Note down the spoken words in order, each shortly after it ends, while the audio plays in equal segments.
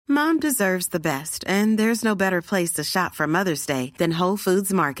Mom deserves the best, and there's no better place to shop for Mother's Day than Whole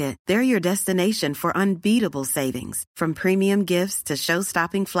Foods Market. They're your destination for unbeatable savings, from premium gifts to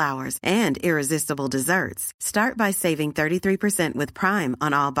show-stopping flowers and irresistible desserts. Start by saving 33% with Prime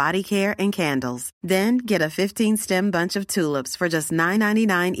on all body care and candles. Then get a 15-stem bunch of tulips for just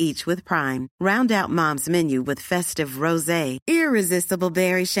 $9.99 each with Prime. Round out Mom's menu with festive rosé, irresistible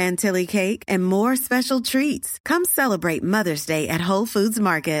berry chantilly cake, and more special treats. Come celebrate Mother's Day at Whole Foods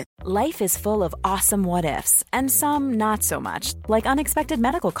Market. Life is full of awesome what-ifs, and some not so much, like unexpected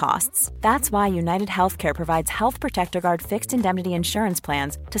medical costs. That's why United Healthcare provides Health Protector Guard fixed indemnity insurance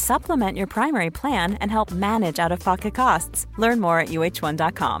plans to supplement your primary plan and help manage out-of-pocket costs. Learn more at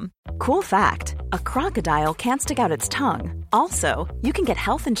uh1.com. Cool fact, a crocodile can't stick out its tongue. Also, you can get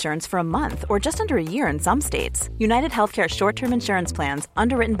health insurance for a month or just under a year in some states. United Healthcare short-term insurance plans,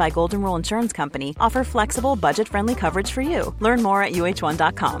 underwritten by Golden Rule Insurance Company, offer flexible, budget-friendly coverage for you. Learn more at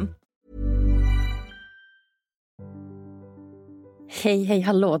uh1.com. Hej,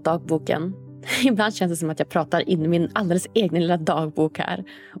 hallå dagboken. Ibland känns det som att jag pratar in i min alldeles egen lilla dagbok här.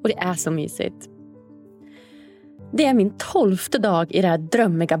 Och det är så mysigt. Det är min 12:e dag i det här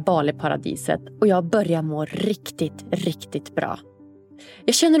drömmiga Bali-paradiset och jag börjar må riktigt, riktigt bra.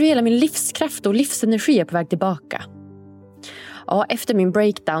 Jag känner hur hela min livskraft och livsenergi är på väg tillbaka. Ja, efter min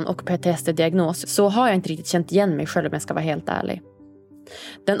breakdown och PTSD-diagnos så har jag inte riktigt känt igen mig själv om jag ska vara helt ärlig.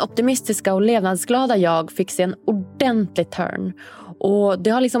 Den optimistiska och levnadsglada jag fick se en ordentlig turn. Och det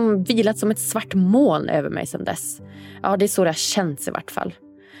har liksom vilat som ett svart moln över mig sedan dess. Ja, det är så det har känts i vart fall.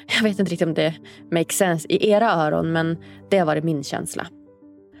 Jag vet inte riktigt om det makes sense i era öron, men det har varit min känsla.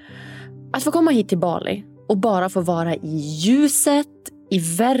 Att få komma hit till Bali och bara få vara i ljuset, i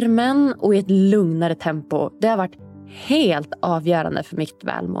värmen och i ett lugnare tempo, det har varit helt avgörande för mitt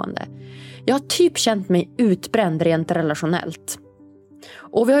välmående. Jag har typ känt mig utbränd rent relationellt.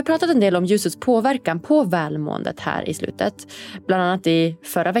 Och vi har pratat en del om ljusets påverkan på välmåendet här i slutet. Bland annat i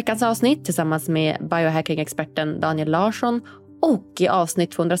förra veckans avsnitt tillsammans med biohacking-experten Daniel Larsson och i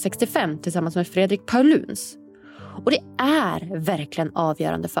avsnitt 265 tillsammans med Fredrik Pauluns. Och det är verkligen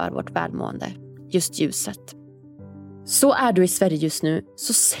avgörande för vårt välmående, just ljuset. Så är du i Sverige just nu,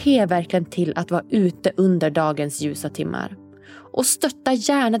 så se verkligen till att vara ute under dagens ljusa timmar. Och stötta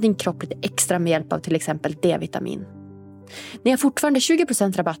gärna din kropp lite extra med hjälp av till exempel D-vitamin. Ni har fortfarande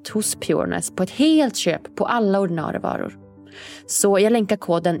 20% rabatt hos Pureness på ett helt köp på alla ordinarie varor. Så jag länkar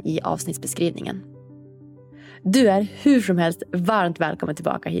koden i avsnittsbeskrivningen. Du är hur som helst varmt välkommen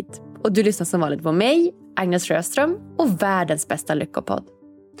tillbaka hit. Och du lyssnar som vanligt på mig, Agnes Sjöström och världens bästa lyckopodd.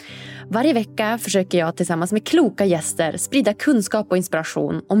 Varje vecka försöker jag tillsammans med kloka gäster sprida kunskap och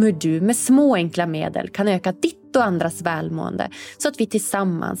inspiration om hur du med små enkla medel kan öka ditt och andras välmående så att vi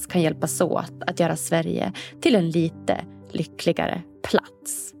tillsammans kan hjälpas åt att göra Sverige till en lite lyckligare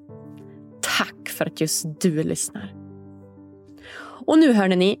plats. Tack för att just du lyssnar. Och nu hör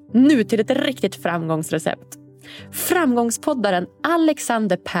ni, nu till ett riktigt framgångsrecept. Framgångspoddaren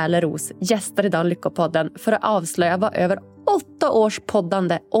Alexander Pärleros gästar idag Lyckopodden för att avslöja vad över 8 års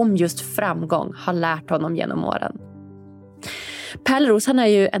poddande om just framgång har lärt honom genom åren. Pärleros, han är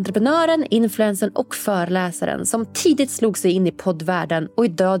ju entreprenören, influensen och föreläsaren som tidigt slog sig in i poddvärlden och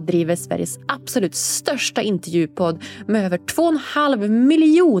idag driver Sveriges absolut största intervjupodd med över 2,5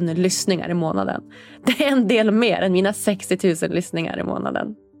 miljoner lyssningar i månaden. Det är en del mer än mina 60 000 lyssningar i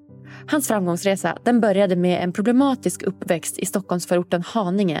månaden. Hans framgångsresa, den började med en problematisk uppväxt i Stockholmsförorten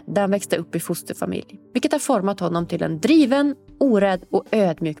Haninge där han växte upp i fosterfamilj. Vilket har format honom till en driven, orädd och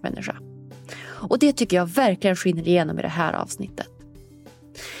ödmjuk människa. Och det tycker jag verkligen skiner igenom i det här avsnittet.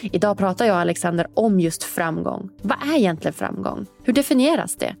 Idag pratar jag och Alexander om just framgång. Vad är egentligen framgång? Hur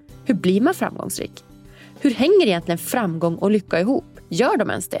definieras det? Hur blir man framgångsrik? Hur hänger egentligen framgång och lycka ihop? Gör de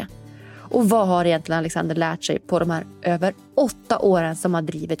ens det? Och vad har egentligen Alexander lärt sig på de här över 8 åren som har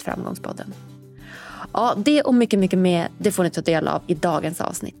drivit Framgångspodden? Ja, det och mycket, mycket mer, det får ni ta del av i dagens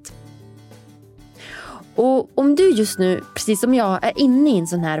avsnitt. Och om du just nu, precis som jag, är inne i en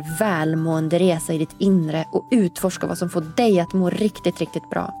sån här välmående resa i ditt inre och utforskar vad som får dig att må riktigt, riktigt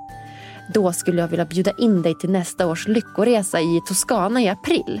bra, då skulle jag vilja bjuda in dig till nästa års lyckoresa i Toscana i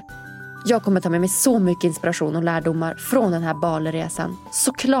april. Jag kommer ta med mig så mycket inspiration och lärdomar från den här Bali-resan.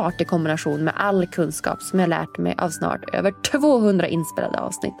 Såklart i kombination med all kunskap som jag lärt mig av snart över 200 inspelade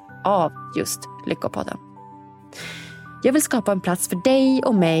avsnitt av just Lyckopodden. Jag vill skapa en plats för dig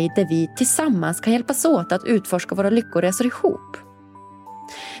och mig där vi tillsammans kan hjälpas åt att utforska våra lyckoresor ihop.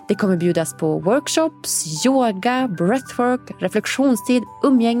 Det kommer bjudas på workshops, yoga, breathwork, reflektionstid,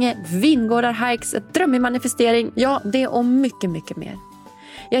 umgänge, vingårdar, hikes, ett drömmig manifestering. Ja, det och mycket, mycket mer.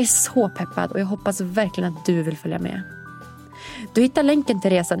 Jag är så peppad och jag hoppas verkligen att du vill följa med. Du hittar länken till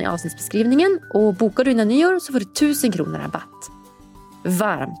resan i avsnittsbeskrivningen och bokar du innan nyår så får du 1000 kronor rabatt.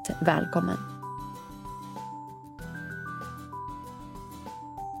 Varmt välkommen!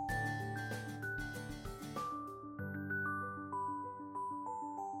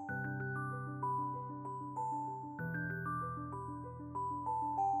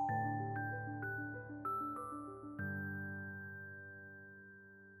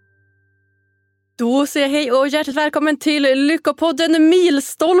 Då säger jag hej och hjärtligt välkommen till Lyckopodden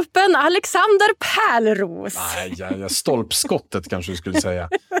Milstolpen Alexander Pärleros. Nej, stolpskottet kanske du skulle säga.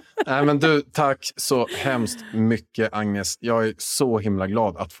 Nej, men du, tack så hemskt mycket, Agnes. Jag är så himla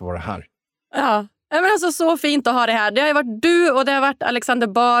glad att få vara här. Ja, men alltså så fint att ha det här. Det har ju varit du och det har varit Alexander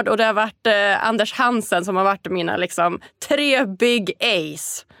Bard och det har varit Anders Hansen som har varit mina liksom 3 big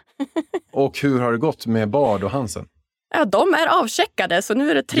A's. Och hur har det gått med Bard och Hansen? Ja, de är avcheckade, så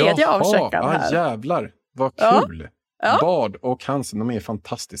nu är det 3:e avcheckad här. Jävlar, vad kul. Ja. Bard och Hansen, de är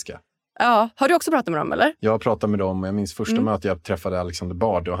fantastiska. Ja, har du också pratat med dem, eller? Jag har pratat med dem och jag minns första mötet jag träffade Alexander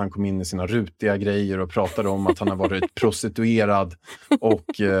Bard och han kom in i sina rutiga grejer och pratade om att han har varit prostituerad och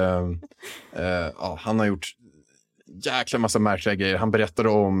han har gjort jäkla massa märkliga grejer. Han berättade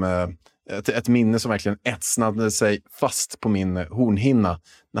om ett minne som verkligen etsnade sig fast på min hornhinna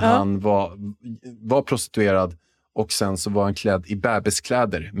när han var prostituerad. Och sen så var han klädd i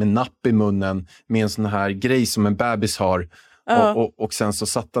bebiskläder med napp i munnen med en sån här grej som en bebis har. Och sen så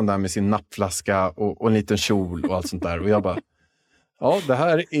satt han där med sin nappflaska och en liten kjol och allt sånt där. Och jag bara, det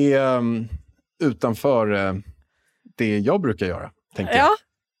här är utanför det jag brukar göra, tänker jag. Ja,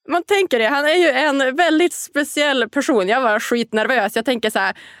 man tänker det. Han är ju en väldigt speciell person. Jag var skitnervös. Jag tänker så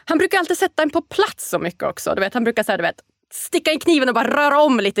här, han brukar alltid sätta en på plats så mycket också. Du vet, han brukar säga, sticka in kniven och bara röra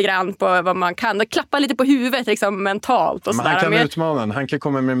om lite grann på vad man kan. Och klappa lite på huvudet liksom, mentalt. Och han kan utmana den. Han kan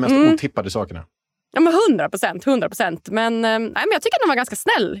komma med de mest otippade sakerna. Ja, men 100%. Men jag tycker att han var ganska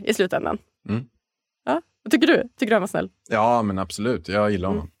snäll i slutändan. Ja, vad tycker du? Tycker du han var snäll? Ja, men absolut. Jag gillar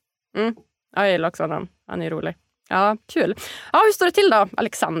honom. Ja, jag gillar också honom. Han är rolig. Ja, kul. Ja, hur står det till då,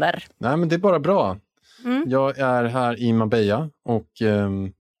 Alexander? Nej, men det är bara bra. Jag är här i Marbella och...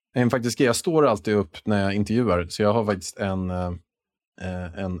 jag står alltid upp när jag intervjuar, så jag har faktiskt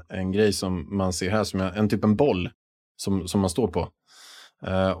en grej som man ser här, som en boll som man står på.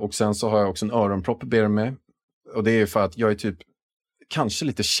 Och sen så har jag också en öronpropp med, och det är för att jag är typ kanske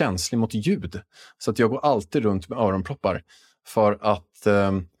lite känslig mot ljud, så att jag går alltid runt med öronproppar för att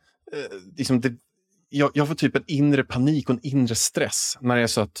jag får typ en inre panik och en inre stress när det är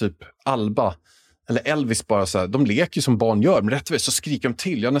så att typ Alba eller Elvis bara så här, de leker ju som barn gör, men rätt vid så skriker de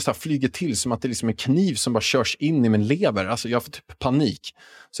till. Jag nästan flyger till som att det är liksom en kniv som bara körs in i min lever. Alltså jag får typ panik.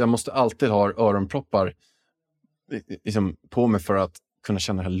 Så jag måste alltid ha öronproppar liksom på mig för att kunna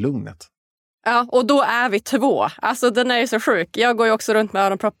känna det här lugnet. Ja, och då är vi 2. Alltså den är ju så sjuk. Jag går ju också runt med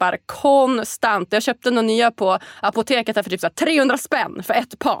öronproppar konstant. Jag köpte några nya på apoteket här för typ så här 300 spänn för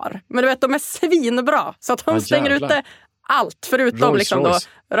ett par. Men du vet, de är svinbra. Så att de stänger ute allt förutom liksom då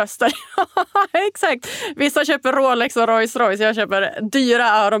röster. Exakt. Vissa köper Rolex och Rolls-Royce. Jag köper dyra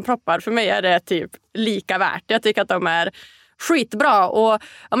öronproppar. För mig är det typ lika värt. Jag tycker att de är skitbra. Och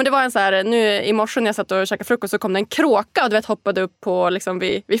ja, men det var en så här, nu i morse när jag satt och käkade frukost så kom det en kråka och du vet, hoppade upp på liksom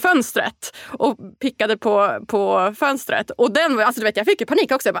vid fönstret och pickade på fönstret. Och den var, alltså du vet, jag fick ju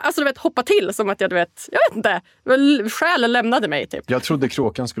panik också. Jag bara, alltså du vet, hoppa till som att jag vet inte. Själen lämnade mig typ. Jag trodde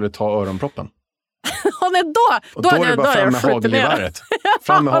kråkan skulle ta öronproppen. Och nej, då är det bara fram med hagelgeväret.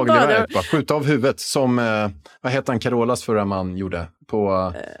 Fram med hagelgeväret, bara skjuta av huvudet som, vad heter han, Carolas förra man gjorde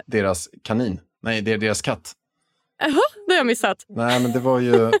på deras kanin. Nej, det är deras katt. Jaha, det har jag missat. Nej, men det var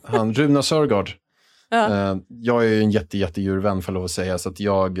ju han, Runa Sörgard. Ja. Jag är ju en jättedjurvän för lov att säga, så att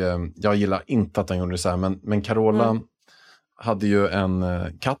jag gillar inte att han gjorde det så här. Men Carola hade ju en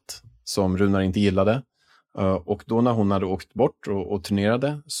katt som Runar inte gillade. Och då när hon hade åkt bort och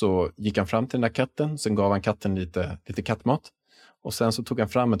turnerade så gick han fram till den där katten. Sen gav han katten lite kattmat. Och sen så tog han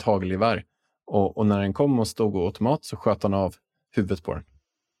fram ett hagelgevär. Och när den kom och stod och åt mat så sköt han av huvudet på den.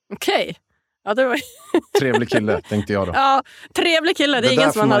 Okej. Ja, det var... Trevlig kille, tänkte jag då. Ja, trevlig kille. Det är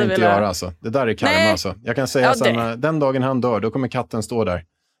ingen som man hade velat. Det där får man inte göra alltså. Det där är karma alltså. Jag kan säga sen, den dagen han dör, då kommer katten stå där.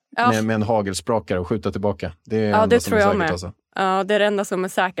 Ja. Med en hagelsprakare och skjuta tillbaka. Det är det tror jag med. Alltså. Ja, det är det enda som är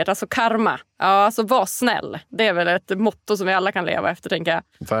säkert. Alltså karma. Ja, alltså var snäll. Det är väl ett motto som vi alla kan leva efter, tänker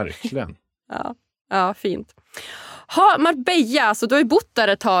jag. Verkligen. Ja, fint. Ha, Marbella, alltså du har ju bott där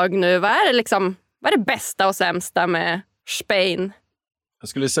ett tag nu. Vad är det bästa och sämsta med Spain? Jag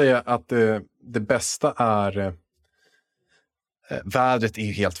skulle säga att det bästa är vädret är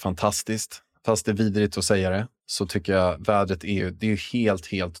ju helt fantastiskt. Fast det är vidrigt att säga det, så tycker jag vädret det är ju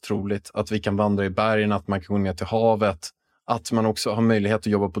helt otroligt. Att vi kan vandra i bergen, att man kan gå ner till havet, att man också har möjlighet att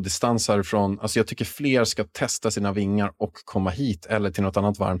jobba på distans härifrån. Alltså jag tycker fler ska testa sina vingar och komma hit eller till något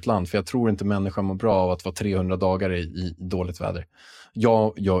annat varmt land. För jag tror inte människan mår bra av att vara 300 dagar i dåligt väder.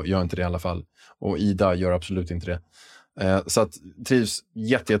 Jag gör inte det i alla fall. Och Ida gör absolut inte det. Så att trivs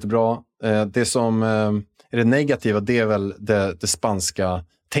jättebra. Det som är det negativa, det är väl det spanska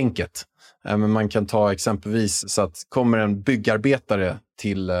tänket. Men man kan ta exempelvis så att kommer en byggarbetare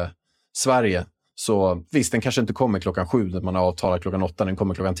till Sverige, så visst, den kanske inte kommer 7:00 när man har avtalat 8:00, den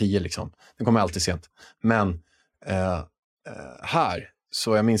kommer 10:00 liksom. Den kommer alltid sent. Men här,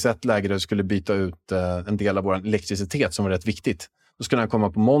 så jag minns ett läge där jag skulle byta ut en del av vår elektricitet som var rätt viktigt. Då skulle den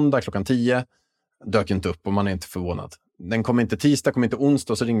komma på måndag 10:00, dök inte upp och man är inte förvånad. Den kom inte tisdag, kom inte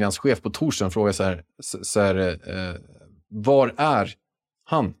onsdag, och så ringde hans chef på torsdagen och frågade så här var är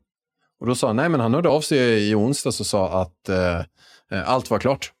han? Och då sa han, nej men han hörde av sig i onsdag och sa att allt var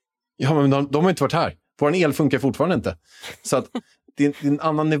klart. Ja, men de har inte varit här. Vår el funkar fortfarande inte. Så att det är en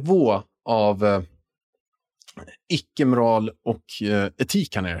annan nivå av icke-moral och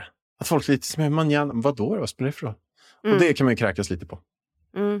etik här nere. Att folk lite som vadå? Vad spelar det för roll? Och det kan man ju kräkas lite på.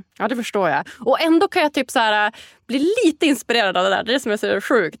 Ja, det förstår jag. Och ändå kan jag typ så här bli lite inspirerad av det där. Det är det som är så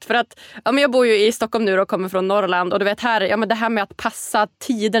sjukt. För att jag bor ju i Stockholm nu och kommer från Norrland. Och du vet här, det här med att passa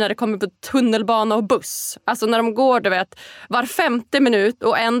tider när det kommer på tunnelbana och buss. Alltså när de går, du vet, var 5:e minut.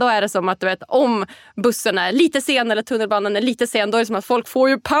 Och ändå är det som att, du vet, om bussen är lite sen eller tunnelbanan är lite sen, då är det som att folk får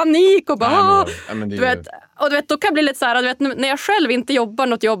ju panik och bara... du vet, och du vet, då kan jag bli lite så här, du vet, när jag själv inte jobbar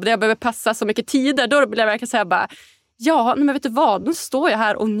något jobb där jag behöver passa så mycket tider, då blir jag verkligen säga bara... Ja, men vet du vad? Nu står jag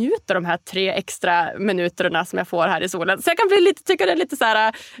här och njuter de här 3 extra minuterna som jag får här i solen. Så jag kan tycka det är lite så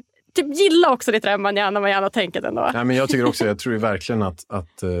här, typ gilla också lite när man gärna tänker ändå. Nej, men jag tycker också, jag tror ju verkligen att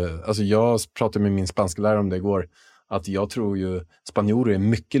alltså jag pratade med min spanska lärare om det igår, att jag tror ju spanjorer är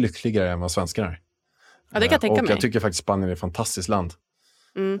mycket lyckligare än vad svenskar är. Ja, det kan jag tänka mig. Och jag tycker faktiskt Spanien är ett fantastiskt land.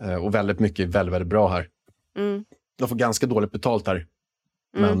 Och väldigt mycket är väldigt, väldigt bra här. De får ganska dåligt betalt här.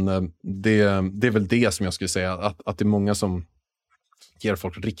 Men det är väl det som jag skulle säga, att det är många som ger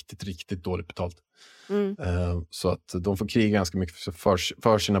folk riktigt, riktigt dåligt betalt. Så att de får kriga ganska mycket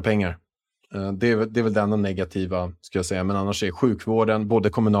för sina pengar. Det är väl det enda negativa, ska jag säga. Men annars är sjukvården, både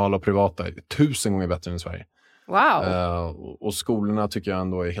kommunala och privata, 1000 gånger bättre än i Sverige. Wow! Och skolorna tycker jag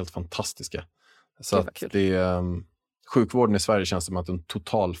ändå är helt fantastiska. Så att sjukvården i Sverige känns som att den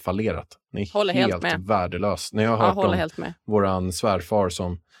totalt fallerat. Den är helt värdelös. När jag har hört om våran svärfar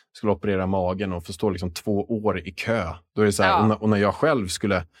som skulle operera magen och får stå liksom 2 år i kö. Då är det så här, och när jag själv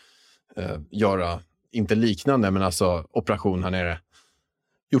skulle göra, inte liknande, men alltså operation här nere,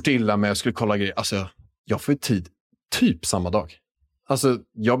 gjort illa med, jag skulle kolla grejer. Alltså, jag får tid typ samma dag. Alltså,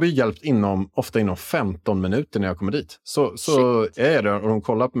 jag blir hjälpt ofta inom 15 minuter när jag kommer dit. Så är det, och de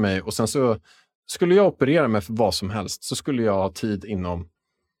kollar på mig, och sen så skulle jag operera mig för vad som helst, så skulle jag ha tid inom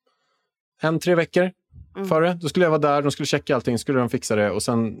 1-3 veckor före. Då skulle jag vara där, de skulle checka allting, skulle de fixa det, och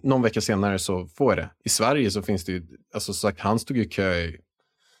sen någon vecka senare så får jag det. I Sverige så finns det ju, alltså sagt, han stod i kö i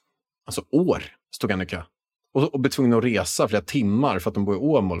år stod han i kö. Och blev tvungen att resa flera timmar för att de bor i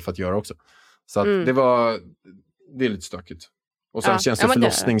Åmål för att göra också. Så att det är lite stökigt. Och sen känns det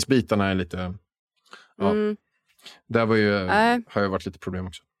förlossningsbitarna är lite... Där har ju varit lite problem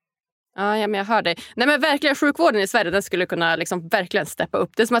också. Ja, men jag hör dig. Nej, men verkligen sjukvården i Sverige, den skulle kunna liksom verkligen steppa upp.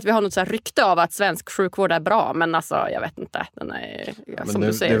 Det är som att vi har något så här rykte av att svensk sjukvård är bra, men alltså, jag vet inte. Den är, som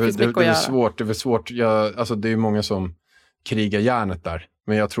du säger, det finns mycket att göra. Det är väl svårt. Det är ju många som krigar järnet där.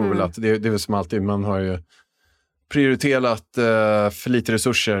 Men jag tror väl att det är väl som alltid, man har ju prioriterat för lite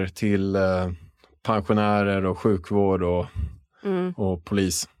resurser till pensionärer och sjukvård och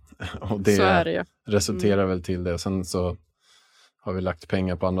polis. Och det, så är det ju. Resulterar väl till det. Sen så har vi lagt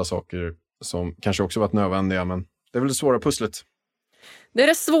pengar på andra saker som kanske också varit nödvändiga, men det är väl det svåra pusslet. Det är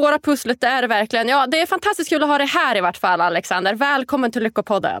det svåra pusslet, det är det verkligen. Ja, det är fantastiskt kul att ha dig här i vart fall, Alexander. Välkommen till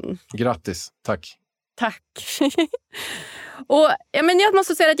Lyckopodden. Grattis, tack. Tack. Och men jag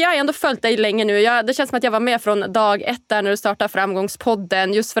måste säga att jag har ändå följt dig länge nu. Det känns som att jag var med från dag 1 där när du startade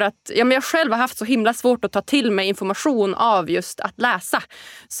Framgångspodden. Just för att jag själv har haft så himla svårt att ta till mig information av just att läsa.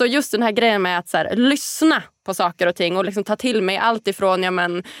 Så just den här grejen med att så här, lyssna på saker och ting och liksom ta till mig allt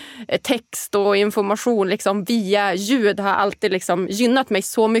ifrån text och information liksom, via ljud har alltid liksom gynnat mig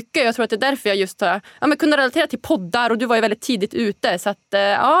så mycket. Jag tror att det är därför jag just har kunnat relatera till poddar, och du var ju väldigt tidigt ute. Så att,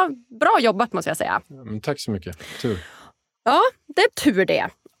 bra jobbat måste jag säga. Tack så mycket. Tur. Ja, det är tur det.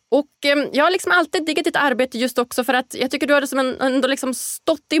 Och jag har liksom alltid diggat ditt arbete just också för att jag tycker du har som ändå liksom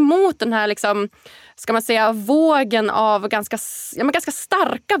stått emot den här liksom, ska man säga, vågen av ganska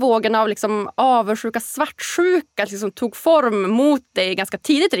starka vågen av liksom avundsjuka, svartsjuka liksom tog form mot dig ganska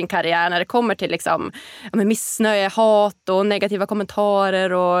tidigt i din karriär när det kommer till liksom, missnöje, hat och negativa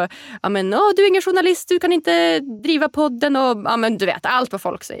kommentarer och du är ingen journalist, du kan inte driva podden och du vet allt vad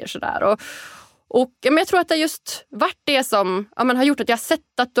folk säger sådär. Och jag tror att det just varit det som har gjort att jag har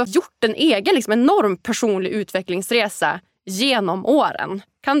sett att du har gjort en egen liksom, enorm personlig utvecklingsresa genom åren.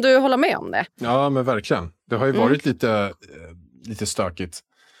 Kan du hålla med om det? Ja, men verkligen. Det har ju varit lite stökigt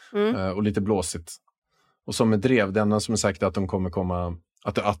och lite blåsigt. Och som med drev, det enda som är säkert att det kommer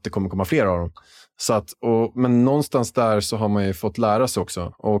komma fler av dem. Så att, men någonstans där så har man ju fått lära sig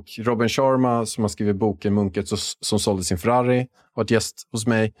också. Och Robin Sharma som har skrivit boken Munket som sålde sin Ferrari var ett gäst hos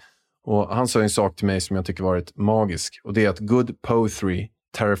mig. Och han sa en sak till mig som jag tycker varit magisk. Och det är att good poetry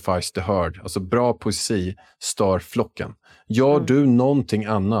terrifies the herd. Alltså bra poesi stör flocken. Gör du någonting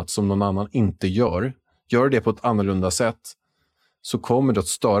annat som någon annan inte gör det på ett annorlunda sätt, så kommer det att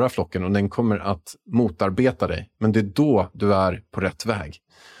störa flocken och den kommer att motarbeta dig. Men det är då du är på rätt väg.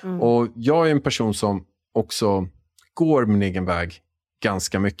 Och jag är en person som också går min egen väg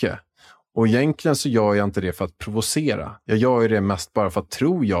ganska mycket. Och egentligen så gör jag inte det för att provocera. Jag gör det mest bara för att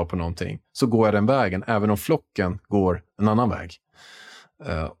tror jag på någonting så går jag den vägen, även om flocken går en annan väg.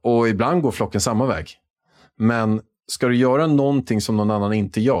 Och ibland går flocken samma väg. Men ska du göra någonting som någon annan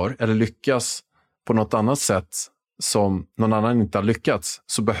inte gör eller lyckas på något annat sätt som någon annan inte har lyckats,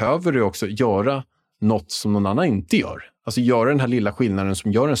 så behöver du också göra något som någon annan inte gör. Alltså göra den här lilla skillnaden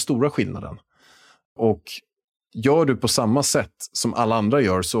som gör den stora skillnaden. Och gör du på samma sätt som alla andra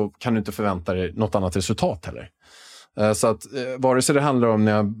gör så kan du inte förvänta dig något annat resultat heller. Så att vare sig det handlar om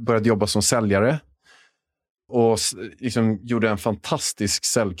när jag började jobba som säljare och liksom gjorde en fantastisk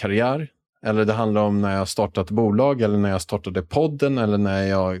säljkarriär, eller det handlar om när jag startade ett bolag, eller när jag startade podden, eller när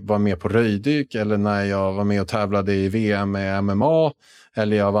jag var med på röjdyk, eller när jag var med och tävlade i VM med MMA,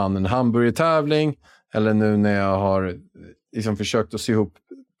 eller jag vann en hamburgertävling, eller nu när jag har liksom försökt att sy ihop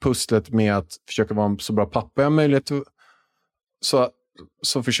pusslet med att försöka vara en så bra pappa jag möjligt,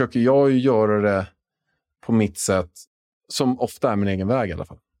 så försöker jag ju göra det på mitt sätt som ofta är min egen väg i alla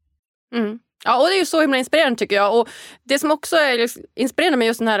fall. Ja, och det är ju så himla inspirerande tycker jag. Och det som också är inspirerande med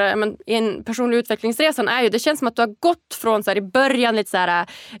just den här en personlig utvecklingsresan är ju, det känns som att du har gått från så här, i början lite så här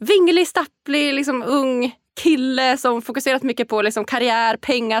vinglig, stapplig, liksom ung kille som fokuserat mycket på liksom karriär,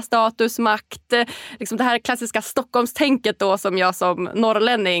 pengar, status, makt. Liksom det här klassiska Stockholmstänket då som jag som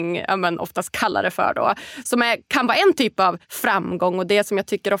norrlänning oftast kallar det för då. Som kan vara en typ av framgång och det som jag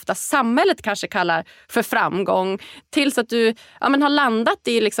tycker ofta samhället kanske kallar för framgång. Tills att du har landat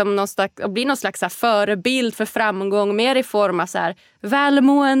i liksom någon slags så här förebild för framgång mer i form av så här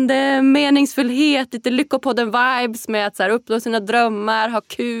välmående, meningsfullhet, lite lyckopodden-vibes med att så här uppnå sina drömmar, ha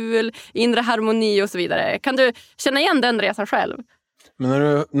kul, inre harmoni och så vidare. Kan du känna igen den resan själv? Men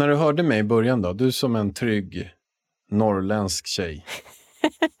när du hörde mig i början då, du som en trygg norrländsk tjej.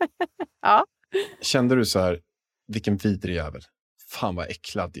 Ja. Kände du så här, vilken vidrig jävel? Fan vad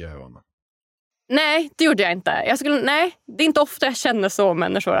äcklad jag är honom. Nej, det gjorde jag inte. Nej, det är inte ofta jag känner så om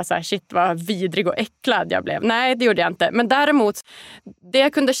människor. Så här, shit vad vidrig och äcklad jag blev. Nej, det gjorde jag inte. Men däremot, det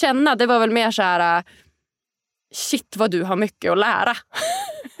jag kunde känna, det var väl mer så här, shit vad du har mycket att lära.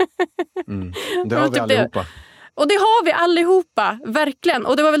 Det har vi allihopa. Och det har vi allihopa, verkligen.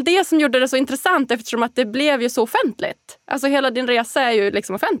 Och det var väl det som gjorde det så intressant eftersom att det blev ju så offentligt. Alltså hela din resa är ju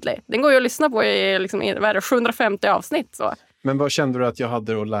liksom offentlig. Den går ju att lyssna på i liksom, 750 avsnitt. Så. Men vad kände du att jag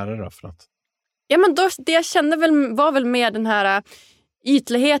hade att lära dig för något? Ja, men då, det jag kände var väl med den här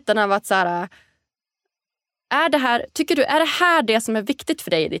ytligheten av att så här, är det här det som är viktigt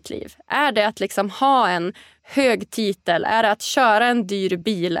för dig i ditt liv? Är det att liksom ha en hög titel? Är det att köra en dyr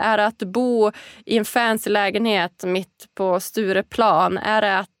bil? Är det att bo i en fancy lägenhet mitt på Stureplan? Är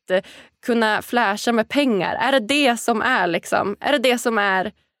det att kunna flasha med pengar? Är det som är liksom, är det som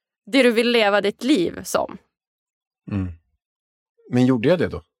är det du vill leva ditt liv som? Men gjorde jag det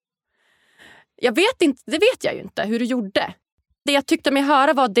då? Jag vet inte, det vet jag ju inte hur du gjorde. Det jag tyckte mig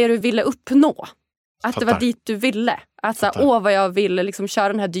höra var det du ville uppnå. Att det var dit du ville. Att så, vad jag ville liksom köra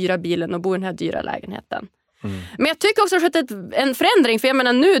den här dyra bilen och bo i den här dyra lägenheten. Men jag tycker också att det är en förändring. För jag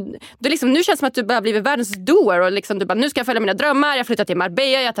menar nu känns det som att du bara blivit världens doer. Och liksom, du bara, nu ska jag följa mina drömmar. Jag flyttar till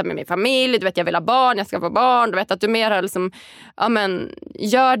Marbella, jag tar med min familj. Du vet, jag vill ha barn, jag ska få barn. Du vet att du mer liksom,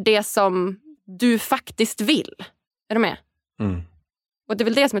 gör det som du faktiskt vill. Är du med? Och det är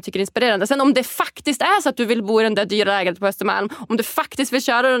väl det som jag tycker är inspirerande. Sen om det faktiskt är så att du vill bo i den där dyra lägenheten på Östermalm, om du faktiskt vill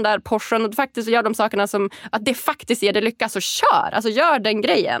köra den där Porschen och du faktiskt gör de sakerna som att det faktiskt ger dig lycka, så kör. Alltså gör den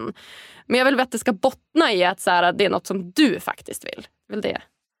grejen. Men jag vill att det ska bottna i att, så här, att det är något som du faktiskt vill. Vill det?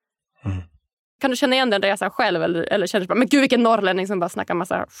 Kan du känna igen den resan själv? Eller känner du bara, men gud vilken norrlänning som bara snackar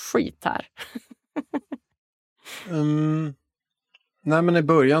massa skit här. Nej, men i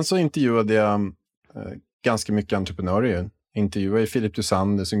början så intervjuade jag ganska mycket entreprenörer. Intervjuade Philip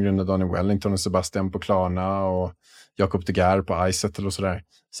Dusander som grundade Daniel Wellington och Sebastian på Klarna och Jakob de Geer på iSettle och sådär.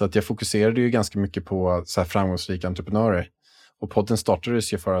 Så att jag fokuserade ju ganska mycket på så här framgångsrika entreprenörer. Och podden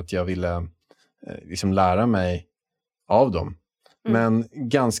startades ju för att jag ville liksom lära mig av dem. Men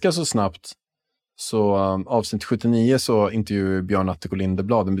ganska så snabbt, så avsnitt 79 så intervjuade Björn Attek och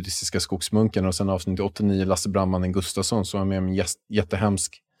Lindeblad, den buddhistiska skogsmunken, och sen avsnitt 89 Lasse Brammanen Gustafsson som var med om en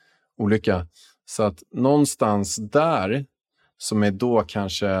jättehemsk olycka. Så att någonstans där, som är då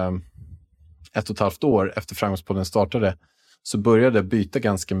kanske 1,5 år efter Framgångspodden startade, så började jag byta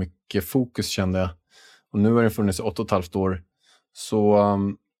ganska mycket fokus, kände jag. Och nu har det funnits 8,5 år. Så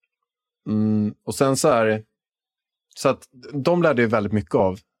och sen så är så att de lärde jag väldigt mycket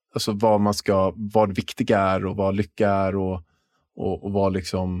av. Alltså vad det viktiga är och vad lycka är och vad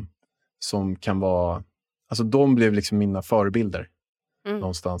liksom som kan vara, alltså de blev liksom mina förebilder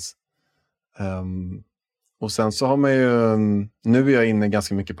någonstans. Och sen så har man ju, nu är jag inne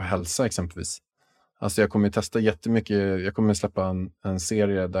ganska mycket på hälsa exempelvis. Alltså jag kommer testa jättemycket, jag kommer släppa en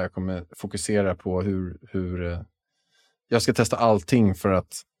serie där jag kommer fokusera på hur jag ska testa allting för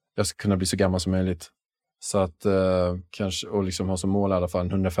att jag ska kunna bli så gammal som möjligt. Så att kanske, och liksom ha som mål i alla fall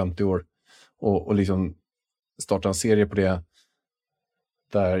 150 år. Och liksom starta en serie på det.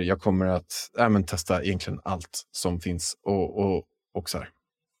 Där jag kommer att testa egentligen allt som finns. Och så här.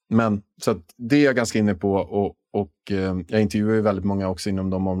 Men så att det är jag ganska inne på. Och jag intervjuar ju väldigt många också inom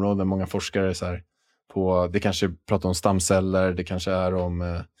de områden. Många forskare så här. Det kanske pratar om stamceller. Det kanske är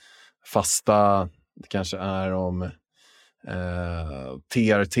om fasta. Det kanske är om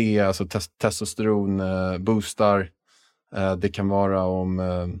TRT, alltså testosteron boostar. Det kan vara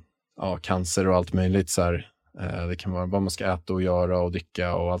om cancer och allt möjligt så här. Det kan vara vad man ska äta och göra och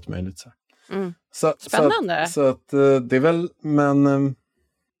dricka och allt möjligt så här. Spännande. Så att det är väl, men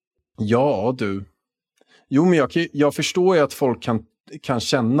ja du. Jo, men jag förstår ju att folk kan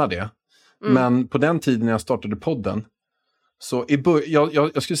känna det. Men på den tiden när jag startade podden, så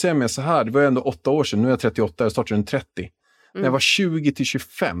jag skulle säga mer så här, det var ju ändå 8 år sedan, nu är jag 38, jag startade den 30. När jag var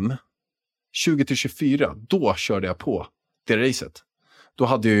 20-25, 20-24, då körde jag på det racet. Då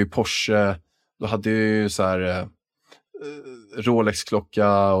hade jag ju Porsche, då hade jag ju så här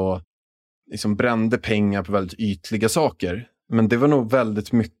Rolex-klocka och liksom brände pengar på väldigt ytliga saker. Men det var nog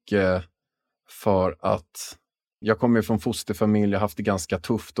väldigt mycket för att jag kommer ju från fosterfamilj, jag har haft det ganska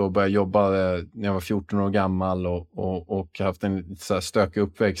tufft och började jobba när jag var 14 år gammal och haft en så här stökig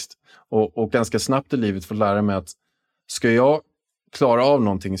uppväxt. Och ganska snabbt i livet får lära mig att ska jag klara av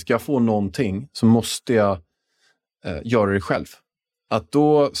någonting, ska jag få någonting, så måste jag göra det själv. Att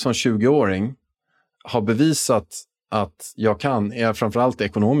då som 20-åring ha bevisat att jag kan, är framförallt det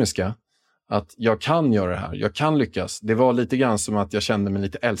ekonomiska, att jag kan göra det här, jag kan lyckas. Det var lite grann som att jag kände mig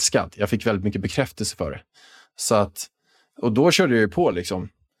lite älskad. Jag fick väldigt mycket bekräftelse för det. Så att, och då körde jag ju på liksom.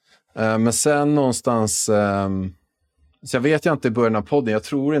 Men sen någonstans, så jag vet inte i början av podden, jag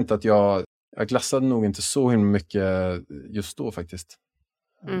tror inte att jag glassade nog inte så himla mycket just då faktiskt.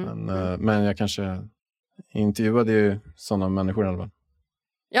 Men jag kanske intervjuade ju sådana människor i alla fall.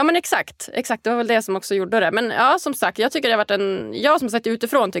 Ja, men exakt, det var väl det som också gjorde det. Men ja, som sagt, jag tycker det har varit jag som sett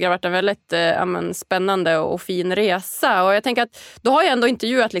utifrån tycker det har varit en väldigt spännande och fin resa. Och jag tänker att du har ju ändå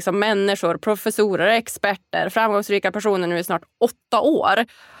intervjuat liksom människor, professorer, experter, framgångsrika personer nu i snart 8 år.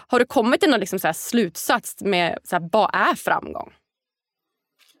 Har du kommit till någon liksom så här slutsats med så här, vad är framgång?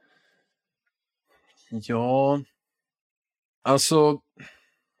 Ja, alltså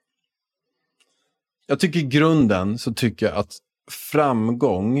jag tycker i grunden så tycker jag att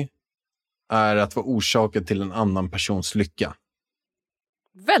framgång är att vara orsaken till en annan persons lycka.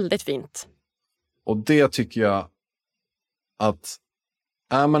 Väldigt fint. Och det tycker jag att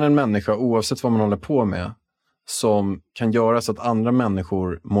är man en människa, oavsett vad man håller på med, som kan göra så att andra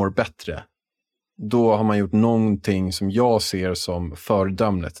människor mår bättre, då har man gjort någonting som jag ser som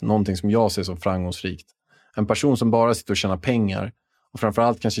föredömligt. Någonting som jag ser som framgångsrikt. En person som bara sitter och tjänar pengar, och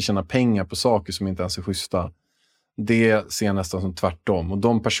framförallt kanske tjänar pengar på saker som inte ens är schyssta, det ser jag nästan som tvärtom. Och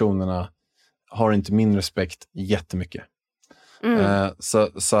de personerna har inte min respekt jättemycket.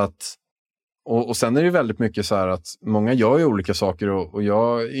 Så att Och sen är det väldigt mycket så här att många gör ju olika saker och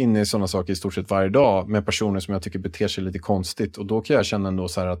jag är inne i sådana saker i stort sett varje dag med personer som jag tycker beter sig lite konstigt. Och då kan jag känna ändå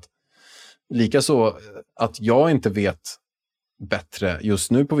så här att likaså att jag inte vet bättre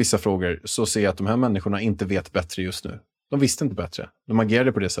just nu på vissa frågor, så ser jag att de här människorna inte vet bättre just nu. De visste inte bättre. De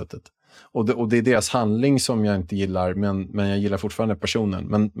agerade på det sättet. Och det är deras handling som jag inte gillar, men jag gillar fortfarande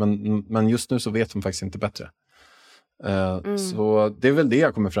personen. Men just nu så vet de faktiskt inte bättre. Så det är väl det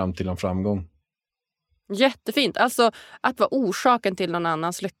jag kommer fram till om framgång. Jättefint. Alltså att vara orsaken till någon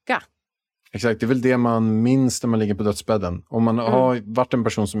annans lycka. Exakt, det är väl det man minns när man ligger på dödsbädden. Om man har varit en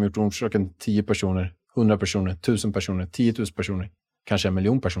person som gjort orsaken till 10 personer, 100 personer, 1000 personer, 10 000 personer, kanske 1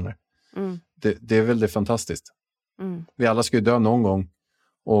 miljon personer. Det är väl det fantastiskt. Vi alla ska ju dö någon gång.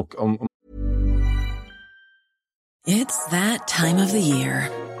 Och om... It's that time of the year.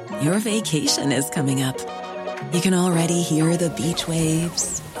 Your vacation is coming up. You can already hear the beach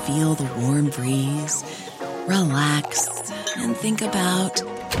waves, feel the warm breeze, relax and think about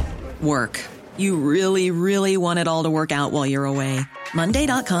work. You really, really want it all to work out while you're away.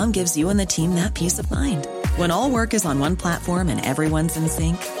 Monday.com gives you and the team that peace of mind. When all work is on one platform and everyone's in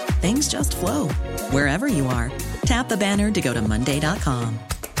sync, things just flow. Wherever you are, tap the banner to go to Monday.com.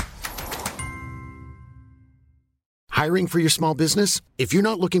 Hiring for your small business? If you're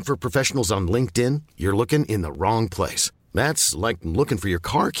not looking for professionals on LinkedIn, you're looking in the wrong place. That's like looking for your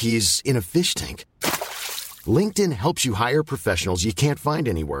car keys in a fish tank. LinkedIn helps you hire professionals you can't find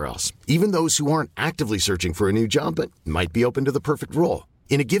anywhere else, even those who aren't actively searching for a new job but might be open to the perfect role.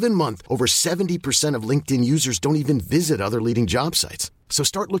 In a given month, over 70% of LinkedIn users don't even visit other leading job sites. So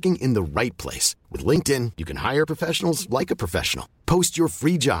start looking in the right place. With LinkedIn, you can hire professionals like a professional. Post your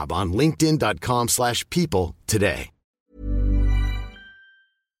free job on linkedin.com/people today.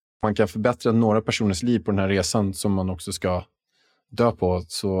 Man kan förbättra några personers liv på den här resan som man också ska dö på.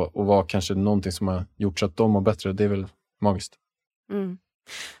 Och vara kanske någonting som har gjort så att de mår bättre. Det är väl magiskt.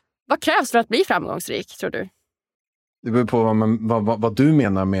 Vad krävs för att bli framgångsrik, tror du? Det beror på vad du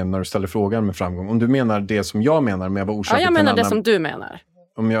menar med när du ställer frågan med framgång. Om du menar det som jag menar med vad orsaken till jag menar en det annan... som du menar.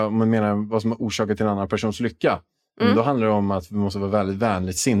 Om jag menar vad som har orsakat till en annan persons lycka. Då handlar det om att vi måste vara väldigt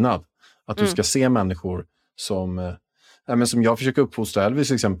vänligt sinnad. Att du ska se människor som... men som jag försöker uppfostra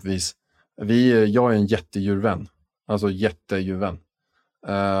Elvis exempelvis. Jag är en jättedjurvän. Alltså jättedjurvän.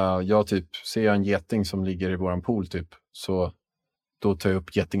 Jag ser jag en geting som ligger i våran pool typ. Så då tar jag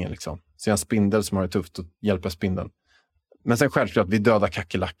upp getingen liksom. Ser jag en spindel som har det tufft, och hjälper spindeln. Men sen självklart, vi dödar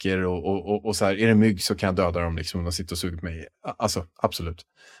kackerlackor och så här, är det mygg så kan jag döda dem liksom, om de sitter och suger på mig. Alltså, absolut.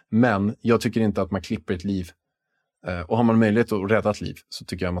 Men jag tycker inte att man klipper ett liv. Och har man möjlighet att rädda ett liv så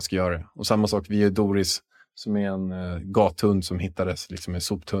tycker jag man ska göra det. Och samma sak, vi är Doris som är en gathund som hittades liksom i en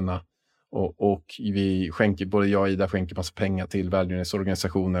soptunna. Och vi skänker, både jag och Ida skänker massa pengar till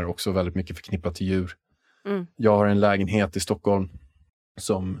välgörenhetsorganisationer, också väldigt mycket förknippat till djur. Jag har en lägenhet i Stockholm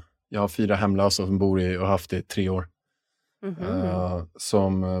som jag har 4 hemlösa som bor i och har haft det i 3 år.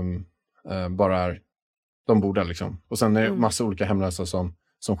 Som bara är, de bor där liksom. Och sen är det massa olika hemlösa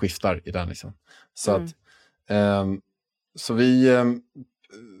som skiftar i den liksom. Så att så vi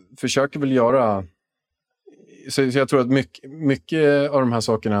försöker väl göra, så jag tror att mycket av de här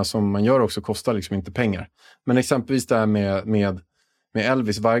sakerna som man gör också kostar liksom inte pengar. Men exempelvis det här med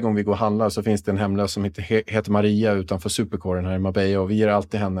Elvis, varje gång vi går och handlar så finns det en hemlös som heter Maria utanför Superkåren här i Marbella, och vi ger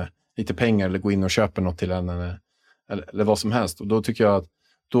alltid henne lite pengar eller går in och köper något till henne eller vad som helst. Och då tycker jag att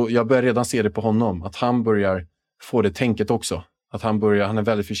jag börjar redan se det på honom, att han börjar få det tänket också. Att han är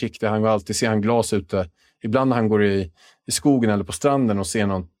väldigt försiktig, han går alltid, ser han glas ute. Ibland när han går i skogen eller på stranden och ser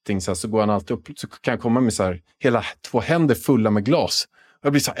någonting så går han alltid upp, så kan han komma med så här, hela 2 händer fulla med glas. Och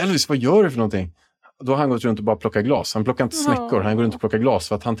jag blir så här, Elvis, vad gör du för någonting? Då har han gått runt och bara plockat glas. Han plockar inte snäckor, han går runt och plockar glas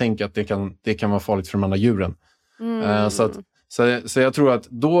för att han tänker att det kan vara farligt för de andra djuren. Så jag tror att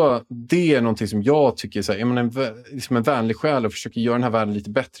då, det är någonting som jag tycker så här, liksom en vänlig själ och försöker göra den här världen lite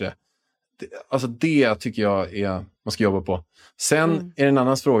bättre. Alltså det tycker jag är man ska jobba på. Sen är det en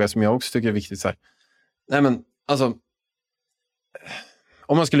annan fråga som jag också tycker är viktigt så här. Nej men alltså,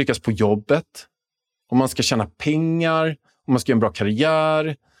 om man ska lyckas på jobbet, om man ska tjäna pengar, om man ska göra en bra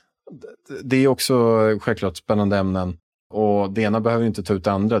karriär, det är också självklart spännande ämnen. Och det ena behöver inte ta ut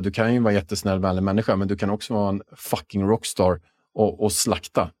det andra. Du kan ju vara jättesnäll vänlig människa, men du kan också vara en fucking rockstar och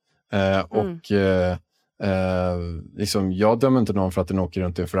slakta. Liksom, jag dömer inte någon för att den åker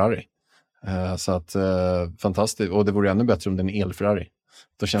runt i en Ferrari. Så att fantastiskt. Och det vore ännu bättre om den är elferrari.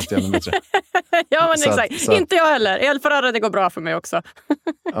 Då känns det ännu bättre. Ja, men exakt. Inte jag heller. Elferrari, det går bra för mig också.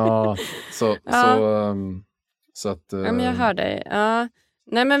 Ja, så att... Ja, men jag hör dig. Ja.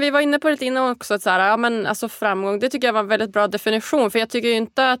 Nej, men vi var inne på det innan också. Att så här, ja, men alltså framgång, det tycker jag var en väldigt bra definition. För jag tycker ju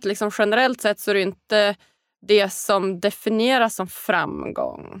inte att liksom, generellt sett så är det inte det som definieras som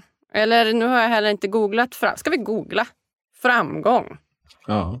framgång. Eller nu har jag heller inte googlat. Ska vi googla? Framgång.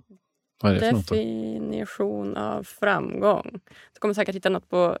 Ja, vad är det för något? Definition av framgång. Du kommer säkert hitta något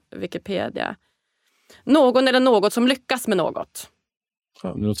på Wikipedia. Någon eller något som lyckas med något.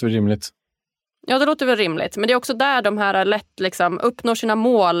 Ja, det låter väl rimligt. Ja, det låter väl rimligt. Men det är också där de här lätt liksom uppnår sina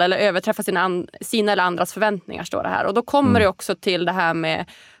mål eller överträffar sina eller andras förväntningar, står det här. Och då kommer det också till det här med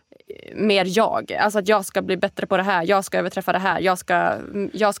mer jag. Alltså att jag ska bli bättre på det här. Jag ska överträffa det här.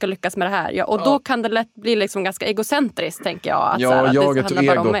 Jag ska lyckas med det här. Ja, och då kan det lätt bli liksom ganska egocentriskt, tänker jag. Att, ja, så här, att jaget det och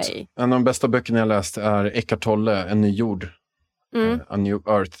bara om egot. mig. En av de bästa böckerna jag läst är Eckhart Tolle, En ny jord. A New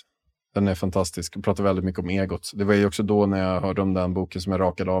Earth. Den är fantastisk. Jag pratar väldigt mycket om egot. Det var ju också då när jag hörde om den boken som jag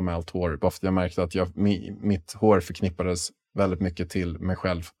rakade av med allt hår. Bara för att jag märkte att mitt hår förknippades väldigt mycket till mig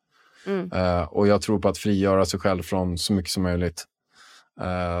själv. Och jag tror på att frigöra sig själv från så mycket som möjligt.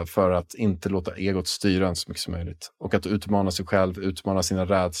 För att inte låta egot styra en så mycket som möjligt. Och att utmana sig själv, utmana sina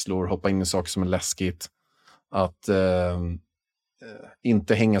rädslor, hoppa in i saker som är läskigt. Att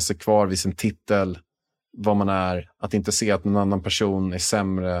inte hänga sig kvar vid sin titel, vad man är. Att inte se att någon annan person är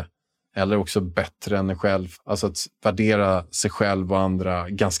sämre eller också bättre än en själv. Alltså att värdera sig själv och andra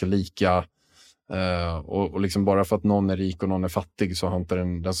ganska lika. Och liksom bara för att någon är rik och någon är fattig så har inte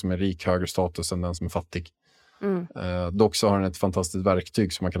den som är rik högre status än den som är fattig. Dock så har den ett fantastiskt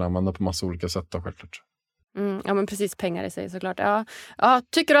verktyg som man kan använda på massa olika sätt då, självklart. Ja, men precis, pengar i sig såklart. Ja,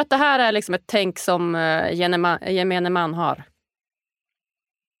 tycker du att det här är liksom ett tänk som gemene man har?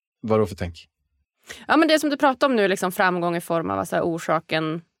 Vadå för tänk? Ja, men det som du pratar om nu, liksom framgång i form av alltså,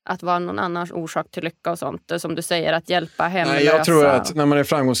 orsaken att vara någon annans orsak till lycka och sånt. Som du säger, att hjälpa hemlösa. Nej, jag tror att när man är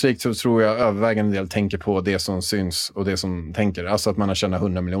framgångsrik så tror jag övervägande del tänker på det som syns och det som tänker. Alltså att man har tjänat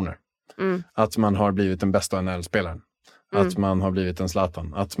 100 miljoner. Att man har blivit den bästa NHL-spelaren. Att man har blivit en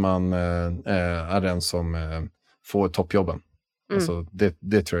Zlatan. Att man är den som får toppjobben. Alltså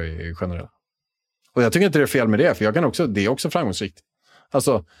det tror jag är generellt. Och jag tycker inte det är fel med det. För det är också framgångsrikt.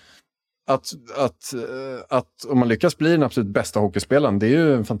 Alltså att om man lyckas bli den absolut bästa hockeyspelaren, det är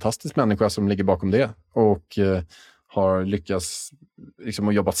ju en fantastisk människa som ligger bakom det. Och har lyckats liksom,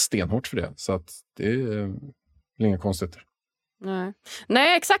 och jobbat stenhårt för det. Så att det är inga konstigheter.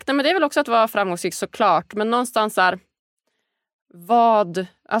 Nej, exakt. Men det är väl också att vara framgångsrik såklart. Men någonstans är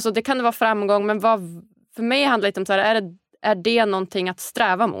alltså det kan vara framgång, men för mig handlar det lite om så här, är det någonting att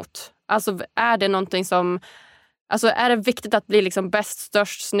sträva mot? Alltså är det någonting som, alltså är det viktigt att bli liksom bäst,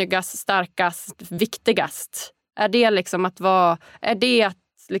 störst, snyggast, starkast, viktigast? Är det liksom att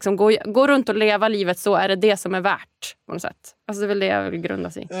liksom gå runt och leva livet så, är det som är värt på något sätt? Alltså det är väl det jag vill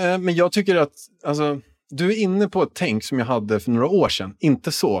grunda sig i. Men jag tycker att, alltså, du är inne på ett tänk som jag hade för några år sedan.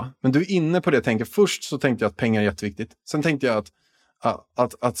 Inte så, men du är inne på det tänket. Först så tänkte jag att pengar är jätteviktigt. Sen tänkte jag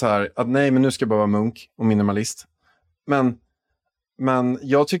att så här, att nej, men nu ska jag bara vara munk och minimalist. Men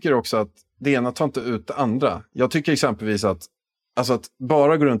jag tycker också att det ena tar inte ut det andra. Jag tycker exempelvis att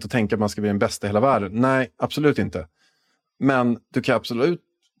bara gå runt och tänka att man ska bli den bästa i hela världen. Nej, absolut inte. Men du kan absolut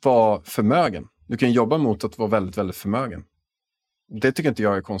vara förmögen. Du kan jobba mot att vara väldigt, väldigt förmögen. Det tycker inte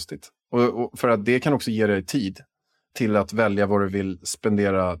jag är konstigt. Och för att det kan också ge dig tid till att välja vad du vill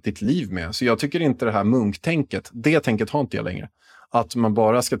spendera ditt liv med. Så jag tycker inte det här munktänket, det tänket har inte jag längre. Att man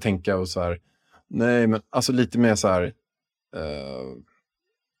bara ska tänka och så här, nej men alltså lite mer så här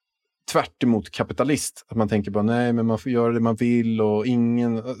tvärt emot kapitalist. Att man tänker bara, nej men man får göra det man vill och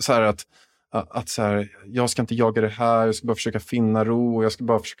ingen, så här att så här, jag ska inte jaga det här, jag ska bara försöka finna ro och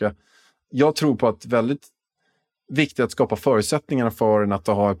jag tror på att väldigt viktigt att skapa förutsättningarna för en att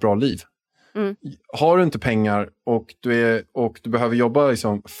ha ett bra liv. Har du inte pengar och du behöver jobba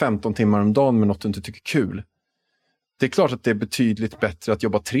liksom 15 timmar om dagen med något du inte tycker är kul. Det är klart att det är betydligt bättre att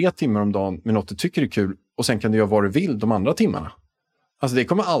jobba 3 timmar om dagen med något du tycker är kul och sen kan du göra vad du vill de andra timmarna. Alltså det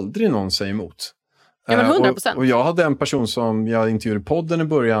kommer aldrig någon säga emot. Ja, men 100%. Och jag hade en person som jag intervjuade i podden i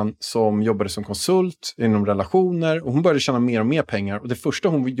början som jobbade som konsult inom relationer och hon började tjäna mer och mer pengar och det första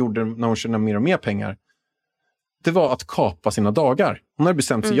hon gjorde när hon tjänade mer och mer pengar, det var att kapa sina dagar. Hon hade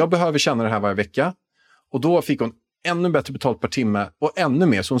bestämt sig, jag behöver tjäna det här varje vecka. Och då fick hon ännu bättre betalt per timme och ännu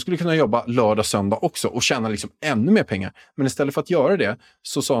mer. Så hon skulle kunna jobba lördag, söndag också och tjäna liksom ännu mer pengar. Men istället för att göra det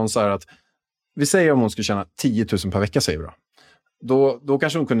så sa hon så här att, vi säger om hon skulle tjäna 10 000 per vecka, säger vi då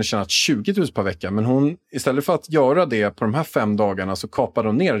kanske hon kunde tjäna 20 000 per vecka. Men hon, istället för att göra det på de här 5 dagarna så kapade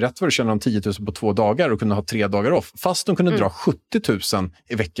hon ner. Rätt för att tjäna 10 000 på 2 dagar och kunde ha 3 dagar off. Fast hon kunde dra 70 000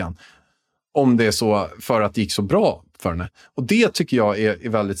 i veckan. Om det är så, för att det gick så bra för henne. Och det tycker jag är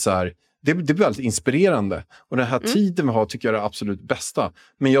väldigt så här, det blir väldigt inspirerande. Och den här tiden vi har tycker jag är det absolut bästa.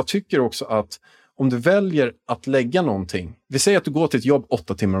 Men jag tycker också att om du väljer att lägga någonting, vi säger att du går till ett jobb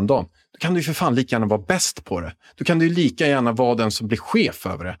 8 timmar om dagen, då kan du ju för fan lika gärna vara bäst på det. Då kan du ju lika gärna vara den som blir chef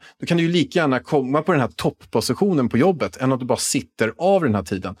över det. Då kan du ju lika gärna komma på den här topppositionen på jobbet än att du bara sitter av den här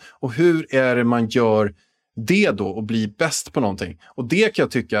tiden. Och hur är det man gör det då och blir bäst på någonting? Och det kan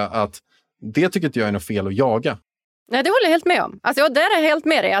jag tycka att, det tycker inte jag är något fel att jaga. Nej, det håller jag helt med om. Alltså, jag är helt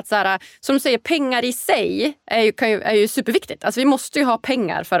med dig att så här, som du säger, pengar i sig är ju superviktigt. Alltså, vi måste ju ha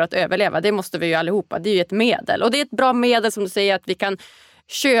pengar för att överleva. Det måste vi ju allihopa. Det är ju ett medel. Och det är ett bra medel som du säger att vi kan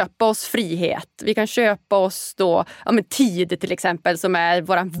köpa oss frihet. Vi kan köpa oss då, tid till exempel som är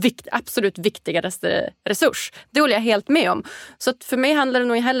vår absolut viktigaste resurs. Det håller jag helt med om. Så att för mig handlar det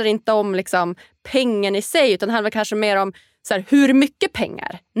nog heller inte om liksom, pengen i sig utan det handlar kanske mer om så här, hur mycket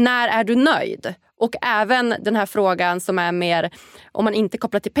pengar? När är du nöjd? Och även den här frågan som är mer, om man inte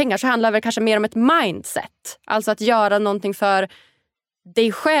kopplar till pengar så handlar det kanske mer om ett mindset. Alltså att göra någonting för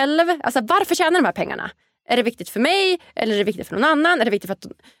dig själv. Alltså varför tjänar de här pengarna? Är det viktigt för mig? Eller är det viktigt för någon annan? Är det viktigt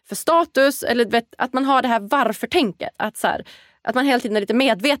för status? Eller att man har det här varför-tänket. Att man hela tiden är lite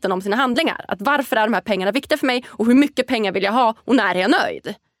medveten om sina handlingar. Att varför är de här pengarna viktiga för mig? Och hur mycket pengar vill jag ha? Och när är jag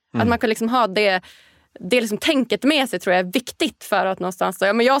nöjd? Att man kan liksom ha det liksom tänket med sig tror jag är viktigt för att någonstans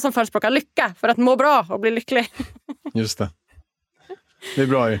då, men jag som förespråkar lycka för att må bra och bli lycklig. Just det. Det är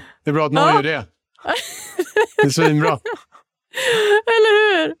bra ju. Det är bra att någon gör det. Det är svinbra.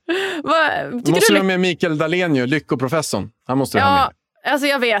 Eller hur? Du måste ha med Mikael Dahlén, lyckoprofessorn. Han måste ha med. Alltså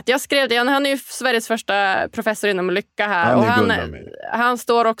jag vet, jag skrev det. Han är ju Sveriges första professor inom lycka här. Han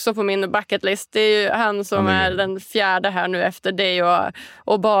står också på min bucketlist. Det är ju han som är den 4:e här nu efter dig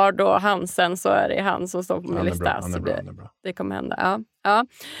och Bard och Hansen, så är det han som står på min lista. Det kommer hända. Ja.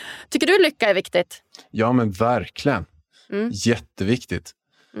 Tycker du lycka är viktigt? Ja, men verkligen. Jätteviktigt.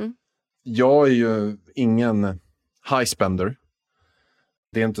 Jag är ju ingen high spender.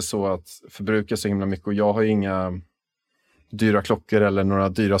 Det är inte så att förbruka så himla mycket och jag har ju inga dyra klockor eller några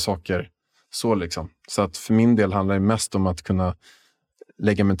dyra saker så liksom. Så att för min del handlar det mest om att kunna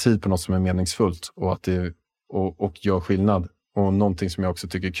lägga min tid på något som är meningsfullt och att det och gör skillnad och någonting som jag också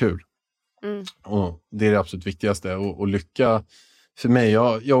tycker är kul. Och det är det absolut viktigaste och lycka för mig.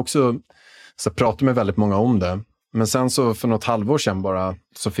 Jag också så pratar med väldigt många om det, men sen så för något halvår sedan bara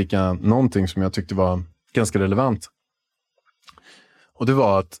så fick jag någonting som jag tyckte var ganska relevant. Och det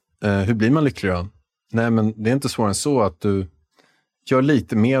var att hur blir man lyckligare? Nej, men det är inte svårare än så att du gör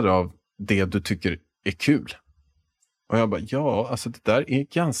lite mer av det du tycker är kul. Och jag bara, alltså det där är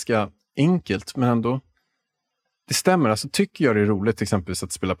ganska enkelt, men ändå det stämmer. Alltså tycker jag det är roligt exempelvis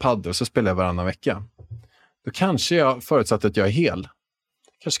att spela paddel, så spelar jag varannan vecka. Då kanske jag förutsatt att jag är hel.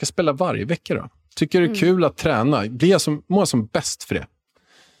 Kanske ska spela varje vecka då. Tycker det är kul att träna. Blir jag som bäst för det.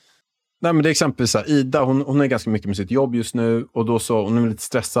 Nej, men det är exempelvis så här, Ida, hon är ganska mycket med sitt jobb just nu och då så, hon är lite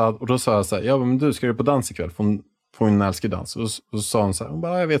stressad och då sa jag så här, ja men du ska ju på dans ikväll för hon älskar dans och så sa hon så här, hon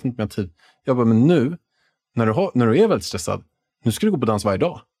bara, jag vet inte om jag har tid. Jag bara, men nu när du är väldigt stressad, nu ska du gå på dans varje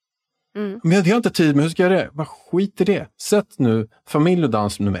dag. Men jag har inte tid, men hur ska jag göra det? Bara skit i det. Sätt nu familj och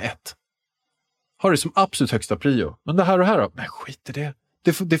dans nummer 1. Har det som absolut högsta prio. Men det här och här då? Nej, skit i det.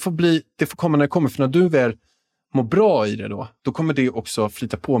 Det får komma när det kommer, för när du väl mår bra i det då kommer det också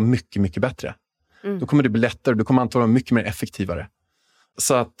flyta på mycket, mycket bättre. Då kommer det bli lättare, du kommer antagligen mycket mer effektivare.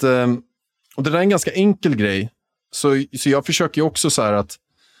 Så att, och det där är en ganska enkel grej. Så jag försöker ju också så här att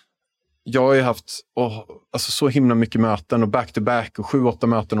jag har ju haft alltså så himla mycket möten och back-to-back och 7-8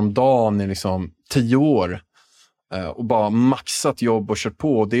 möten om dagen i liksom 10 år. Och bara maxat jobb och kört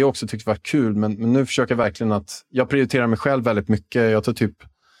på. Och det har jag också tyckt var kul. Men nu försöker jag verkligen att jag prioriterar mig själv väldigt mycket. Jag tar typ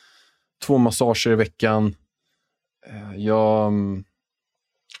 2 massager i veckan. Jag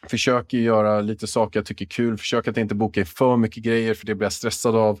försöker göra lite saker jag tycker är kul. Försöker att inte boka i för mycket grejer, för det blir jag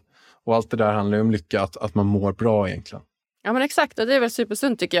stressad av. Och allt det där handlar om lycka, att man mår bra egentligen. Ja, men exakt, och det är väl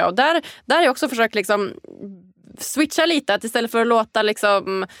supersunt tycker jag. Och där har jag också försökt liksom switcha lite, att istället för att låta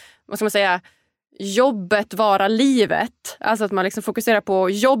liksom, vad ska man säga, jobbet vara livet. Alltså att man liksom fokuserar på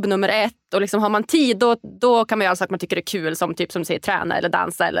jobb nummer 1 och liksom har man tid då kan man göra saker man tycker är kul, som typ som säger träna eller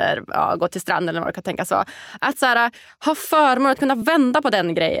dansa eller gå till stranden eller vad du kan tänka så. Att så här, ha förmån att kunna vända på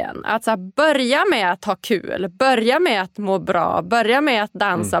den grejen. Att så här, börja med att ha kul, börja med att må bra, börja med att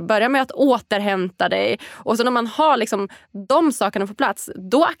dansa, börja med att återhämta dig. Och så när man har liksom de sakerna på plats,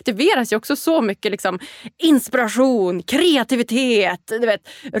 då aktiveras ju också så mycket liksom inspiration, kreativitet, du vet,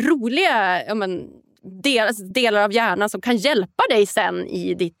 roliga delar av hjärnan som kan hjälpa dig sen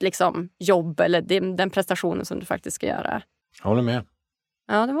i ditt liksom jobb eller den prestationen som du faktiskt ska göra. Jag håller med.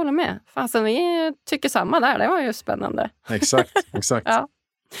 Ja, du håller med. Fasen, vi tycker samma där. Det var ju spännande. Exakt. Ja.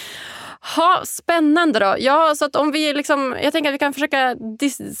 Ha, spännande då. Ja, så att om vi liksom, jag tänker att vi kan försöka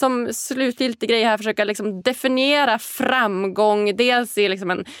som slutgiltig grej här försöka liksom definiera framgång dels i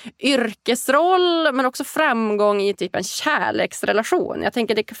liksom en yrkesroll men också framgång i typ en kärleksrelation. Jag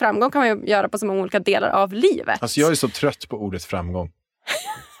tänker att framgång kan man ju göra på så många olika delar av livet. Alltså jag är så trött på ordet framgång.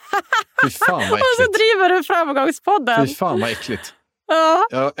 Fy fan vad äckligt. Och så driver du Framgångspodden. Fy fan vad äckligt. Ja.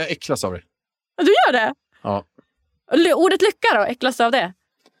 Jag äcklas av det. Du gör det? Ja. Ordet lycka då, äcklas av det?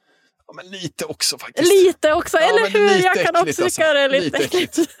 Ja, men lite också faktiskt. Lite också, ja, eller hur? Jag kan också tycka det är lite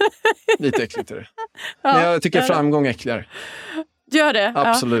äckligt. Lite äckligt är det. Ja, men jag tycker framgång är äckligare. Du gör det?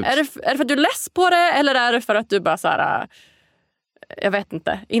 Absolut. Ja. Är det för att du är less på det eller är det för att du bara så här, jag vet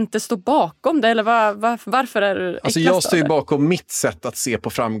inte står bakom det eller varför är du alltså jag står ju bakom mitt sätt att se på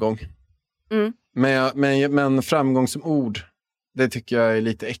framgång. Men framgång som ord, det tycker jag är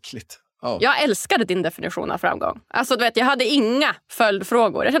lite äckligt. Ja. Jag älskade din definition av framgång. Alltså du vet, jag hade inga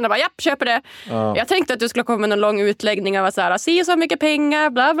följdfrågor. Jag kände bara, japp, köper det. Ja. Jag tänkte att du skulle komma med en lång utläggning av att så här, se så mycket pengar,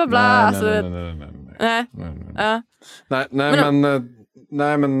 bla bla bla.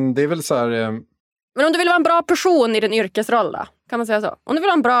 Nej, men det är väl så här... Men om du vill vara en bra person i din yrkesroll då? Kan man säga så? Om du vill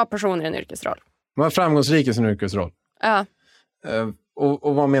vara en bra person i din yrkesroll. Man är framgångsrik i sin yrkesroll. Ja.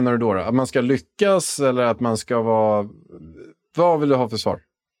 Och vad menar du då? Att man ska lyckas eller att man ska vara... Vad vill du ha för svar?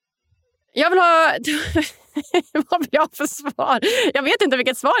 Jag vill ha... Vad vill jag ha för svar? Jag vet inte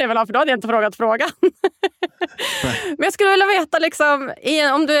vilket svar jag vill ha, för då hade jag inte frågat frågan. Men jag skulle vilja veta, liksom,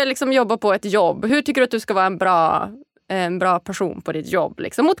 om du liksom jobbar på ett jobb, hur tycker du att du ska vara en bra person på ditt jobb?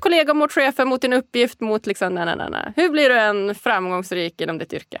 Liksom? Mot kollegor, mot chefer, mot din uppgift, mot liksom... Nej. Hur blir du en framgångsrik inom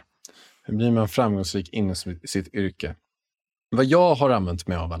ditt yrke? Hur blir man framgångsrik inom sitt yrke? Vad jag har använt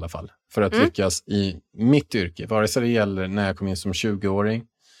mig av i alla fall för att lyckas i mitt yrke, vare sig det gäller när jag kom in som 20-åring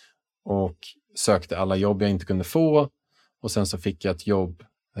och sökte alla jobb jag inte kunde få och sen så fick jag ett jobb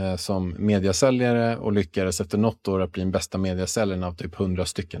som mediasäljare och lyckades efter något år att bli den bästa mediasäljaren av typ 100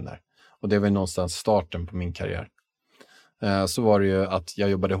 stycken där. Och det var någonstans starten på min karriär. Så var det ju att jag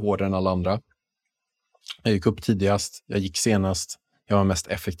jobbade hårdare än alla andra. Jag gick upp tidigast, jag gick senast, jag var mest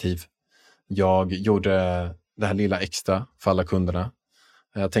effektiv. Jag gjorde det här lilla extra för alla kunderna.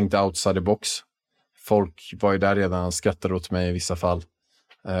 Jag tänkte outside the box. Folk var ju där redan, skrattade åt mig i vissa fall.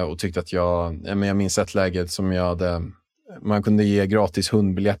 Och tyckte att jag minns ett läge som jag hade, man kunde ge gratis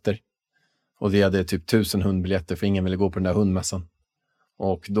hundbiljetter. Och vi hade typ 1000 hundbiljetter för ingen ville gå på den där hundmässan.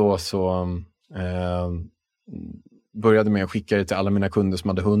 Och då så började med att skicka det till alla mina kunder som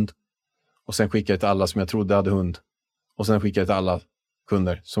hade hund. Och sen skickade jag till alla som jag trodde hade hund. Och sen skickade jag till alla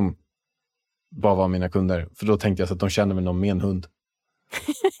kunder som bara var mina kunder. För då tänkte jag så att de kände mig någon med en hund.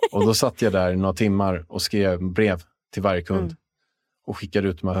 Och då satt jag där i några timmar och skrev brev till varje kund. Och skickade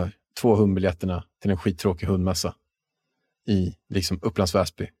ut de här 2 hundbiljetterna till en skittråkig hundmässa. I liksom Upplands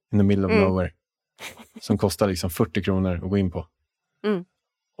Väsby, in the middle of nowhere. Som kostar liksom 40 kronor att gå in på.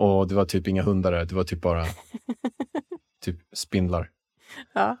 Och det var typ inga hundar där, det var typ bara typ spindlar.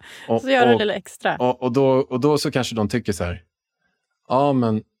 Ja, så gör du lite extra. Och då så kanske de tycker så här, ja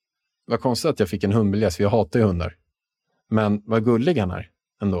men vad konstigt att jag fick en hundbiljett för jag hatar ju hundar. Men vad gullig han är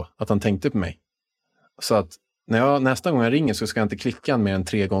ändå, att han tänkte på mig. Så att nästa gång jag ringer så ska jag inte klicka mer än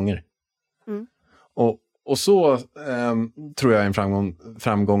 3 gånger. Och så tror jag är en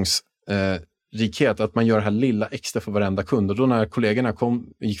framgångsrikhet att man gör det här lilla extra för varenda kund. Och då när kollegorna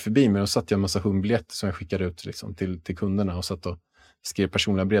gick förbi mig och satt jag en massa hundbiljetter som jag skickade ut liksom, till kunderna och satt och skrev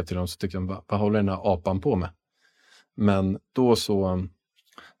personliga brev till dem, så tyckte de, vad håller den här apan på med? Men då så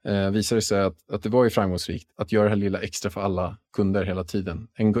visade det sig att det var ju framgångsrikt att göra det här lilla extra för alla kunder hela tiden.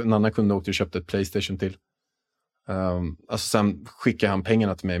 En annan kund åkte och köpte ett PlayStation till. Alltså sen skickade han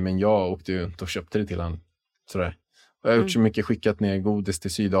pengarna till mig, men jag åkte ju inte och köpte det till han. Sådär. Och jag har gjort så mycket, skickat ner godis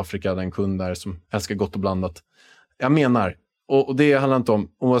till Sydafrika, den kund där som älskar gott och blandat. Jag menar, och det handlar inte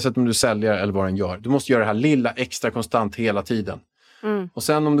om, oavsett om du säljer eller vad den gör, du måste göra det här lilla extra konstant hela tiden. Och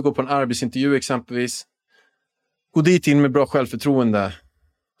sen om du går på en arbetsintervju exempelvis, gå dit in med bra självförtroende,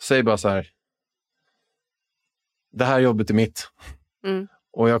 säg bara så här: det här jobbet är mitt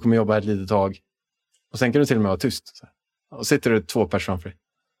och jag kommer jobba här ett litet tag. Och sen kan du till och med vara tyst. Så här. Och sitter det 2 personer framför dig.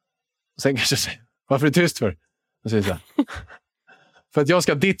 Och sen kanske säger, varför är du tyst för? Och säger så här, för att jag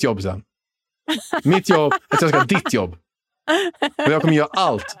ska ha ditt jobb sen. Mitt jobb, att jag ska ha ditt jobb. Och jag kommer göra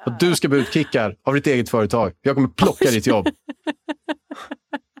allt för att du ska bli utkickad av ditt eget företag. Jag kommer plocka ditt jobb.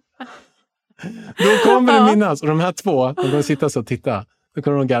 Då kommer det minnas. Och de här 2, de kommer sitta så och titta. Då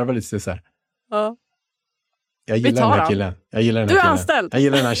kommer de garva lite så här. Jag gillar den här killen. Jag gillar den här killen. Anställd. Jag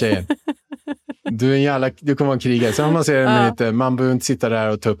gillar den här tjejen. Du kommer vara en krigare. Sen om man ser det lite, man behöver inte sitta där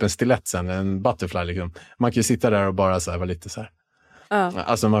och ta upp en stilett sen, en butterfly liksom. Man kan ju sitta där och bara så här, vara lite så här.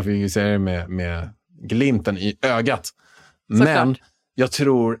 Alltså man får ju säga det med glimten i ögat. Såklart. Men jag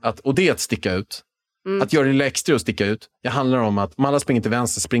tror att, och det är att sticka ut. Att göra det lilla extra och sticka ut. Det handlar om att om alla springer till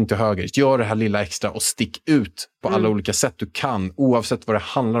vänster, spring till höger. Gör det här lilla extra och stick ut på alla olika sätt du kan. Oavsett vad det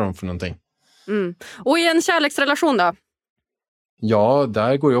handlar om för någonting. Och i en kärleksrelation då? Ja,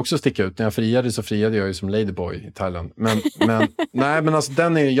 där går det också att sticka ut. När jag friade jag ju som ladyboy i Thailand. Men nej, men alltså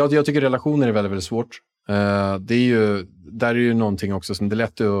jag tycker relationer är väldigt, väldigt svårt. Det är ju, där är ju någonting också som det är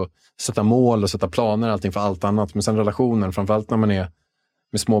lätt att sätta mål och sätta planer och allting för allt annat. Men sen relationen, framförallt när man är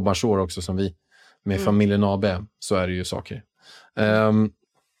med småbarnsår också som vi, med familjen AB, så är det ju saker.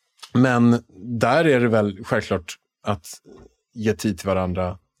 Men där är det väl självklart att ge tid till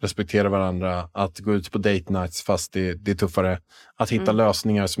varandra, respektera varandra, att gå ut på date nights fast det är tuffare. Att hitta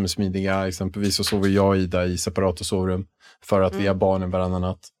lösningar som är smidiga. Exempelvis så sover jag och Ida i separata sovrum för att vi har barnen varannan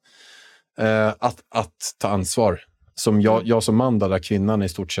natt. Att ta ansvar. Som jag som man där kvinnan i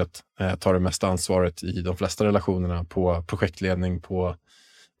stort sett tar det mesta ansvaret i de flesta relationerna på projektledning, på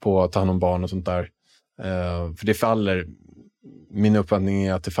att ta hand om barn och sånt där. För det faller, min uppfattning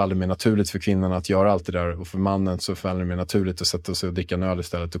är att det faller mer naturligt för kvinnan att göra allt det där, och för mannen så faller det mer naturligt att sätta sig och dricka en öl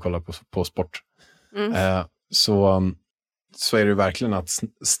istället och kolla på sport. Så är det verkligen att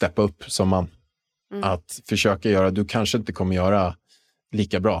steppa upp som man. Att försöka göra, du kanske inte kommer göra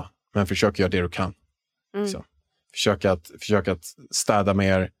lika bra, men försök göra det du kan. Så. Försök att städa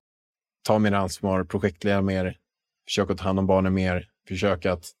mer, ta mer ansvar, projektleda mer, försök att ta hand om barnen mer, försök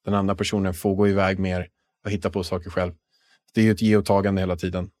att den andra personen får gå iväg mer och hitta på saker själv. Det är ju ett ge och tagande hela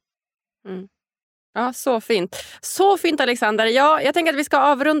tiden. Ja, så fint. Så fint, Alexander. Ja, jag tänker att vi ska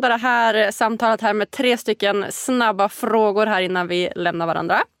avrunda det här samtalet här med 3 stycken snabba frågor här innan vi lämnar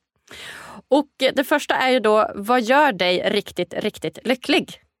varandra. Och det första är ju då, vad gör dig riktigt, riktigt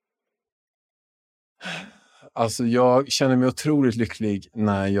lycklig? Alltså jag känner mig otroligt lycklig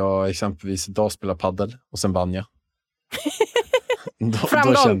när jag exempelvis idag spelar paddel och sen vann jag.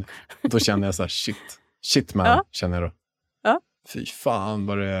 Framgång. Då känner jag så här, shit man, känner jag då. Ja. Fy fan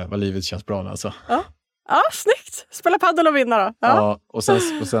vad livet känns bra alltså. Ja, snyggt. Spela paddel och vinna då. Ja, och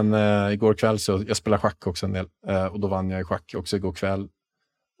sen igår kväll så jag spelar schack också en del. Och då vann jag i schack också igår kväll.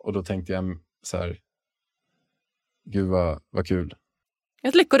 Och då tänkte jag så här, gud vad kul.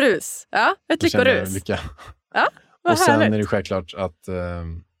 Ett lyckorus. Ja, ett lyckorus. Lycka. Ja, vad och sen härligt. är det självklart att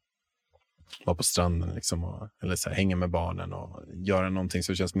vara på stranden liksom, eller så här, hänga med barnen och göra någonting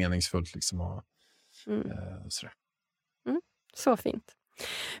som känns meningsfullt liksom, och sådär. Så fint.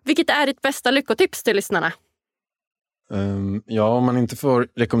 Vilket är ditt bästa lyckotips till lyssnarna? Ja, om man inte får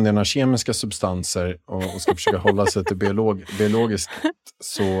rekommendera några kemiska substanser och ska försöka hålla sig till biologiskt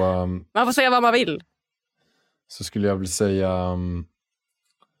så... Man får säga vad man vill. Så skulle jag vilja säga...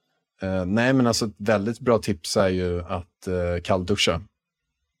 nej, men alltså ett väldigt bra tips är ju att kallduscha.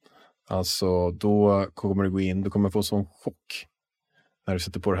 Alltså då kommer du gå in, du kommer få sån chock när du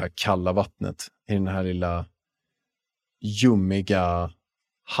sätter på det här kalla vattnet i den här lilla ljummiga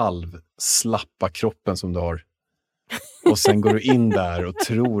halvslappa kroppen som du har. Och sen går du in där och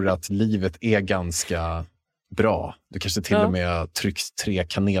tror att livet är ganska bra. Du kanske till och med har tryckt 3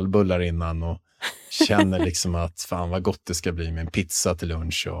 kanelbullar innan och känner liksom att fan vad gott det ska bli med en pizza till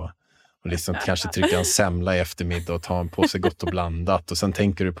lunch och liksom kanske trycka en semla i eftermiddag och ta en påse gott och blandat. Och sen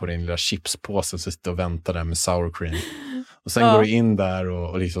tänker du på din lilla chipspåse som sitter och väntar där med sour cream. Och sen går du in där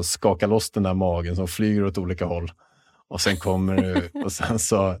och liksom skakar loss den där magen som flyger åt olika håll. Och sen kommer du och sen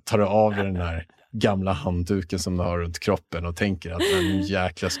så tar du av dig den här gamla handduken som du har runt kroppen och tänker att nu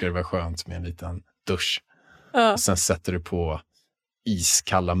jäkla ska det vara skönt med en liten dusch. Och sen sätter du på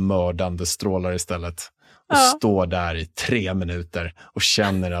iskalla mördande strålar istället och står där i 3 minuter och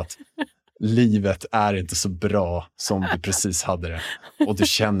känner att livet är inte så bra som du precis hade det. Och du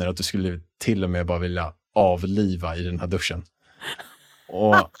känner att du skulle till och med bara vilja avliva i den här duschen.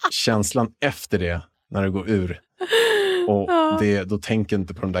 Och känslan efter det, när du går ur och då tänker du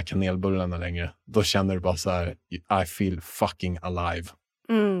inte på de där kanelbullarna längre. Då känner du bara så här, I feel fucking alive.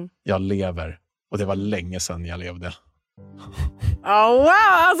 Jag lever. Och det var länge sedan jag levde. Wow,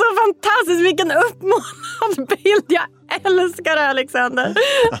 alltså fantastiskt, vilken uppmålad bild. Jag älskar det, Alexander.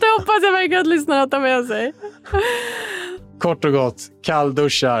 Det hoppas jag verkligen att lyssnarna tar med sig. Kort och gott,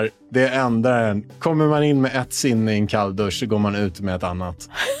 kallduschar, det ändrar en. Kommer man in med ett sinne i en kalldusch så går man ut med ett annat.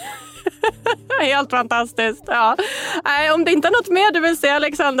 Helt fantastiskt. Ja. Om det inte är något mer du vill säga,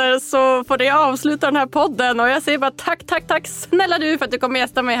 Alexander, så får jag avsluta den här podden. Och jag säger bara tack snälla du för att du kommer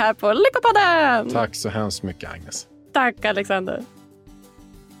gästa mig här på Lyckopodden. Tack så hemskt mycket, Agnes. Tack, Alexander.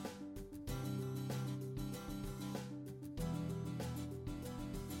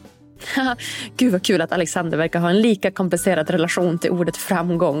 Gud vad kul att Alexander verkar ha en lika komplicerad relation till ordet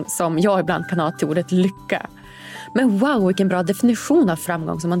framgång som jag ibland kan ha till ordet lycka. Men wow, vilken bra definition av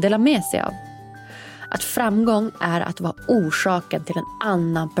framgång som man delar med sig av. Att framgång är att vara orsaken till en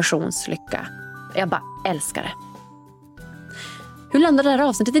annan persons lycka. Jag bara älskar det. Hur landade det här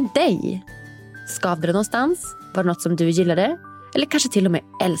avsnittet i dig? Skavde det någonstans? Var det något som du gillade? Eller kanske till och med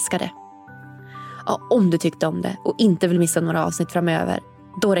älskade? Ja, om du tyckte om det och inte vill missa några avsnitt framöver,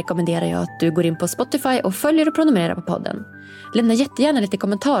 då rekommenderar jag att du går in på Spotify och följer och prenumererar på podden. Lämna jättegärna lite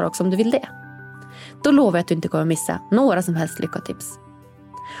kommentarer också om du vill det. Då lovar jag att du inte kommer missa några som helst lyckotips.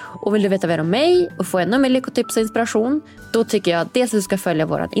 Och vill du veta mer om mig och få ännu mer lyckotips och inspiration, då tycker jag dels att du ska följa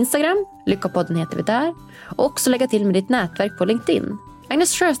vår Instagram, Lyckopodden heter vi där, och också lägga till med ditt nätverk på LinkedIn.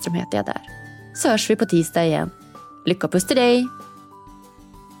 Agnes Sjöström heter jag där. Så hörs vi på tisdag igen. Lycka och puss till dig!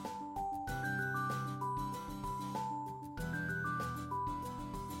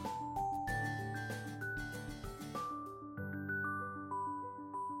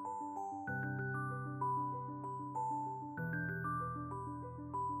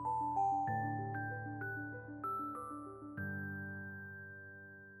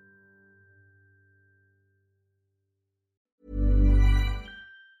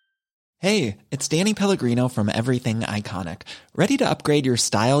 Hey, it's Danny Pellegrino from Everything Iconic. Ready to upgrade your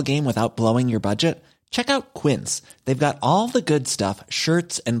style game without blowing your budget? Check out Quince. They've got all the good stuff,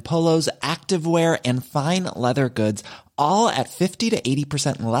 shirts and polos, activewear and fine leather goods, all at 50 to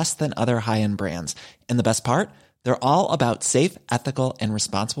 80% less than other high-end brands. And the best part? They're all about safe, ethical and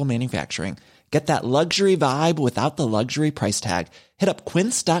responsible manufacturing. Get that luxury vibe without the luxury price tag. Hit up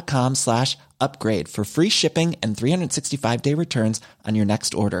quince.com/upgrade for free shipping and 365-day returns on your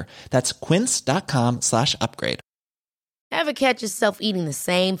next order. That's quince.com/upgrade. Ever catch yourself eating the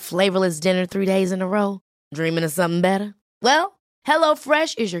same flavorless dinner 3 days in a row? Dreaming of something better? Well,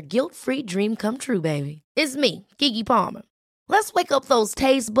 HelloFresh is your guilt-free dream come true, baby. It's me, Keke Palmer. Let's wake up those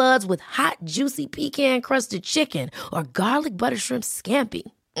taste buds with hot, juicy pecan-crusted chicken or garlic butter shrimp scampi.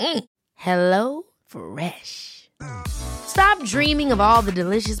 Hello Fresh. Stop dreaming of all the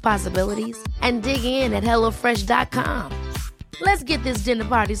delicious possibilities and dig in at HelloFresh.com. Let's get this dinner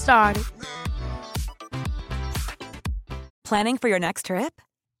party started. Planning for your next trip?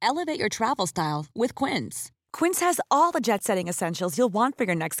 Elevate your travel style with Quince. Quince has all the jet-setting essentials you'll want for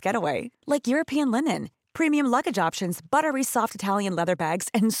your next getaway, like European linen, premium luggage options, buttery soft Italian leather bags,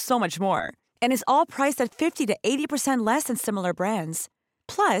 and so much more. And is all priced at 50 to 80% less than similar brands.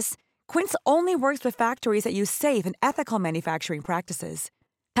 Plus, Quince only works with factories that use safe and ethical manufacturing practices.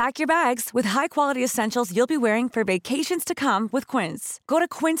 Pack your bags with high-quality essentials you'll be wearing for vacations to come with Quince. Go to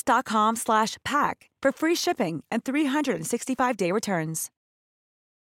quince.com/pack for free shipping and 365-day returns.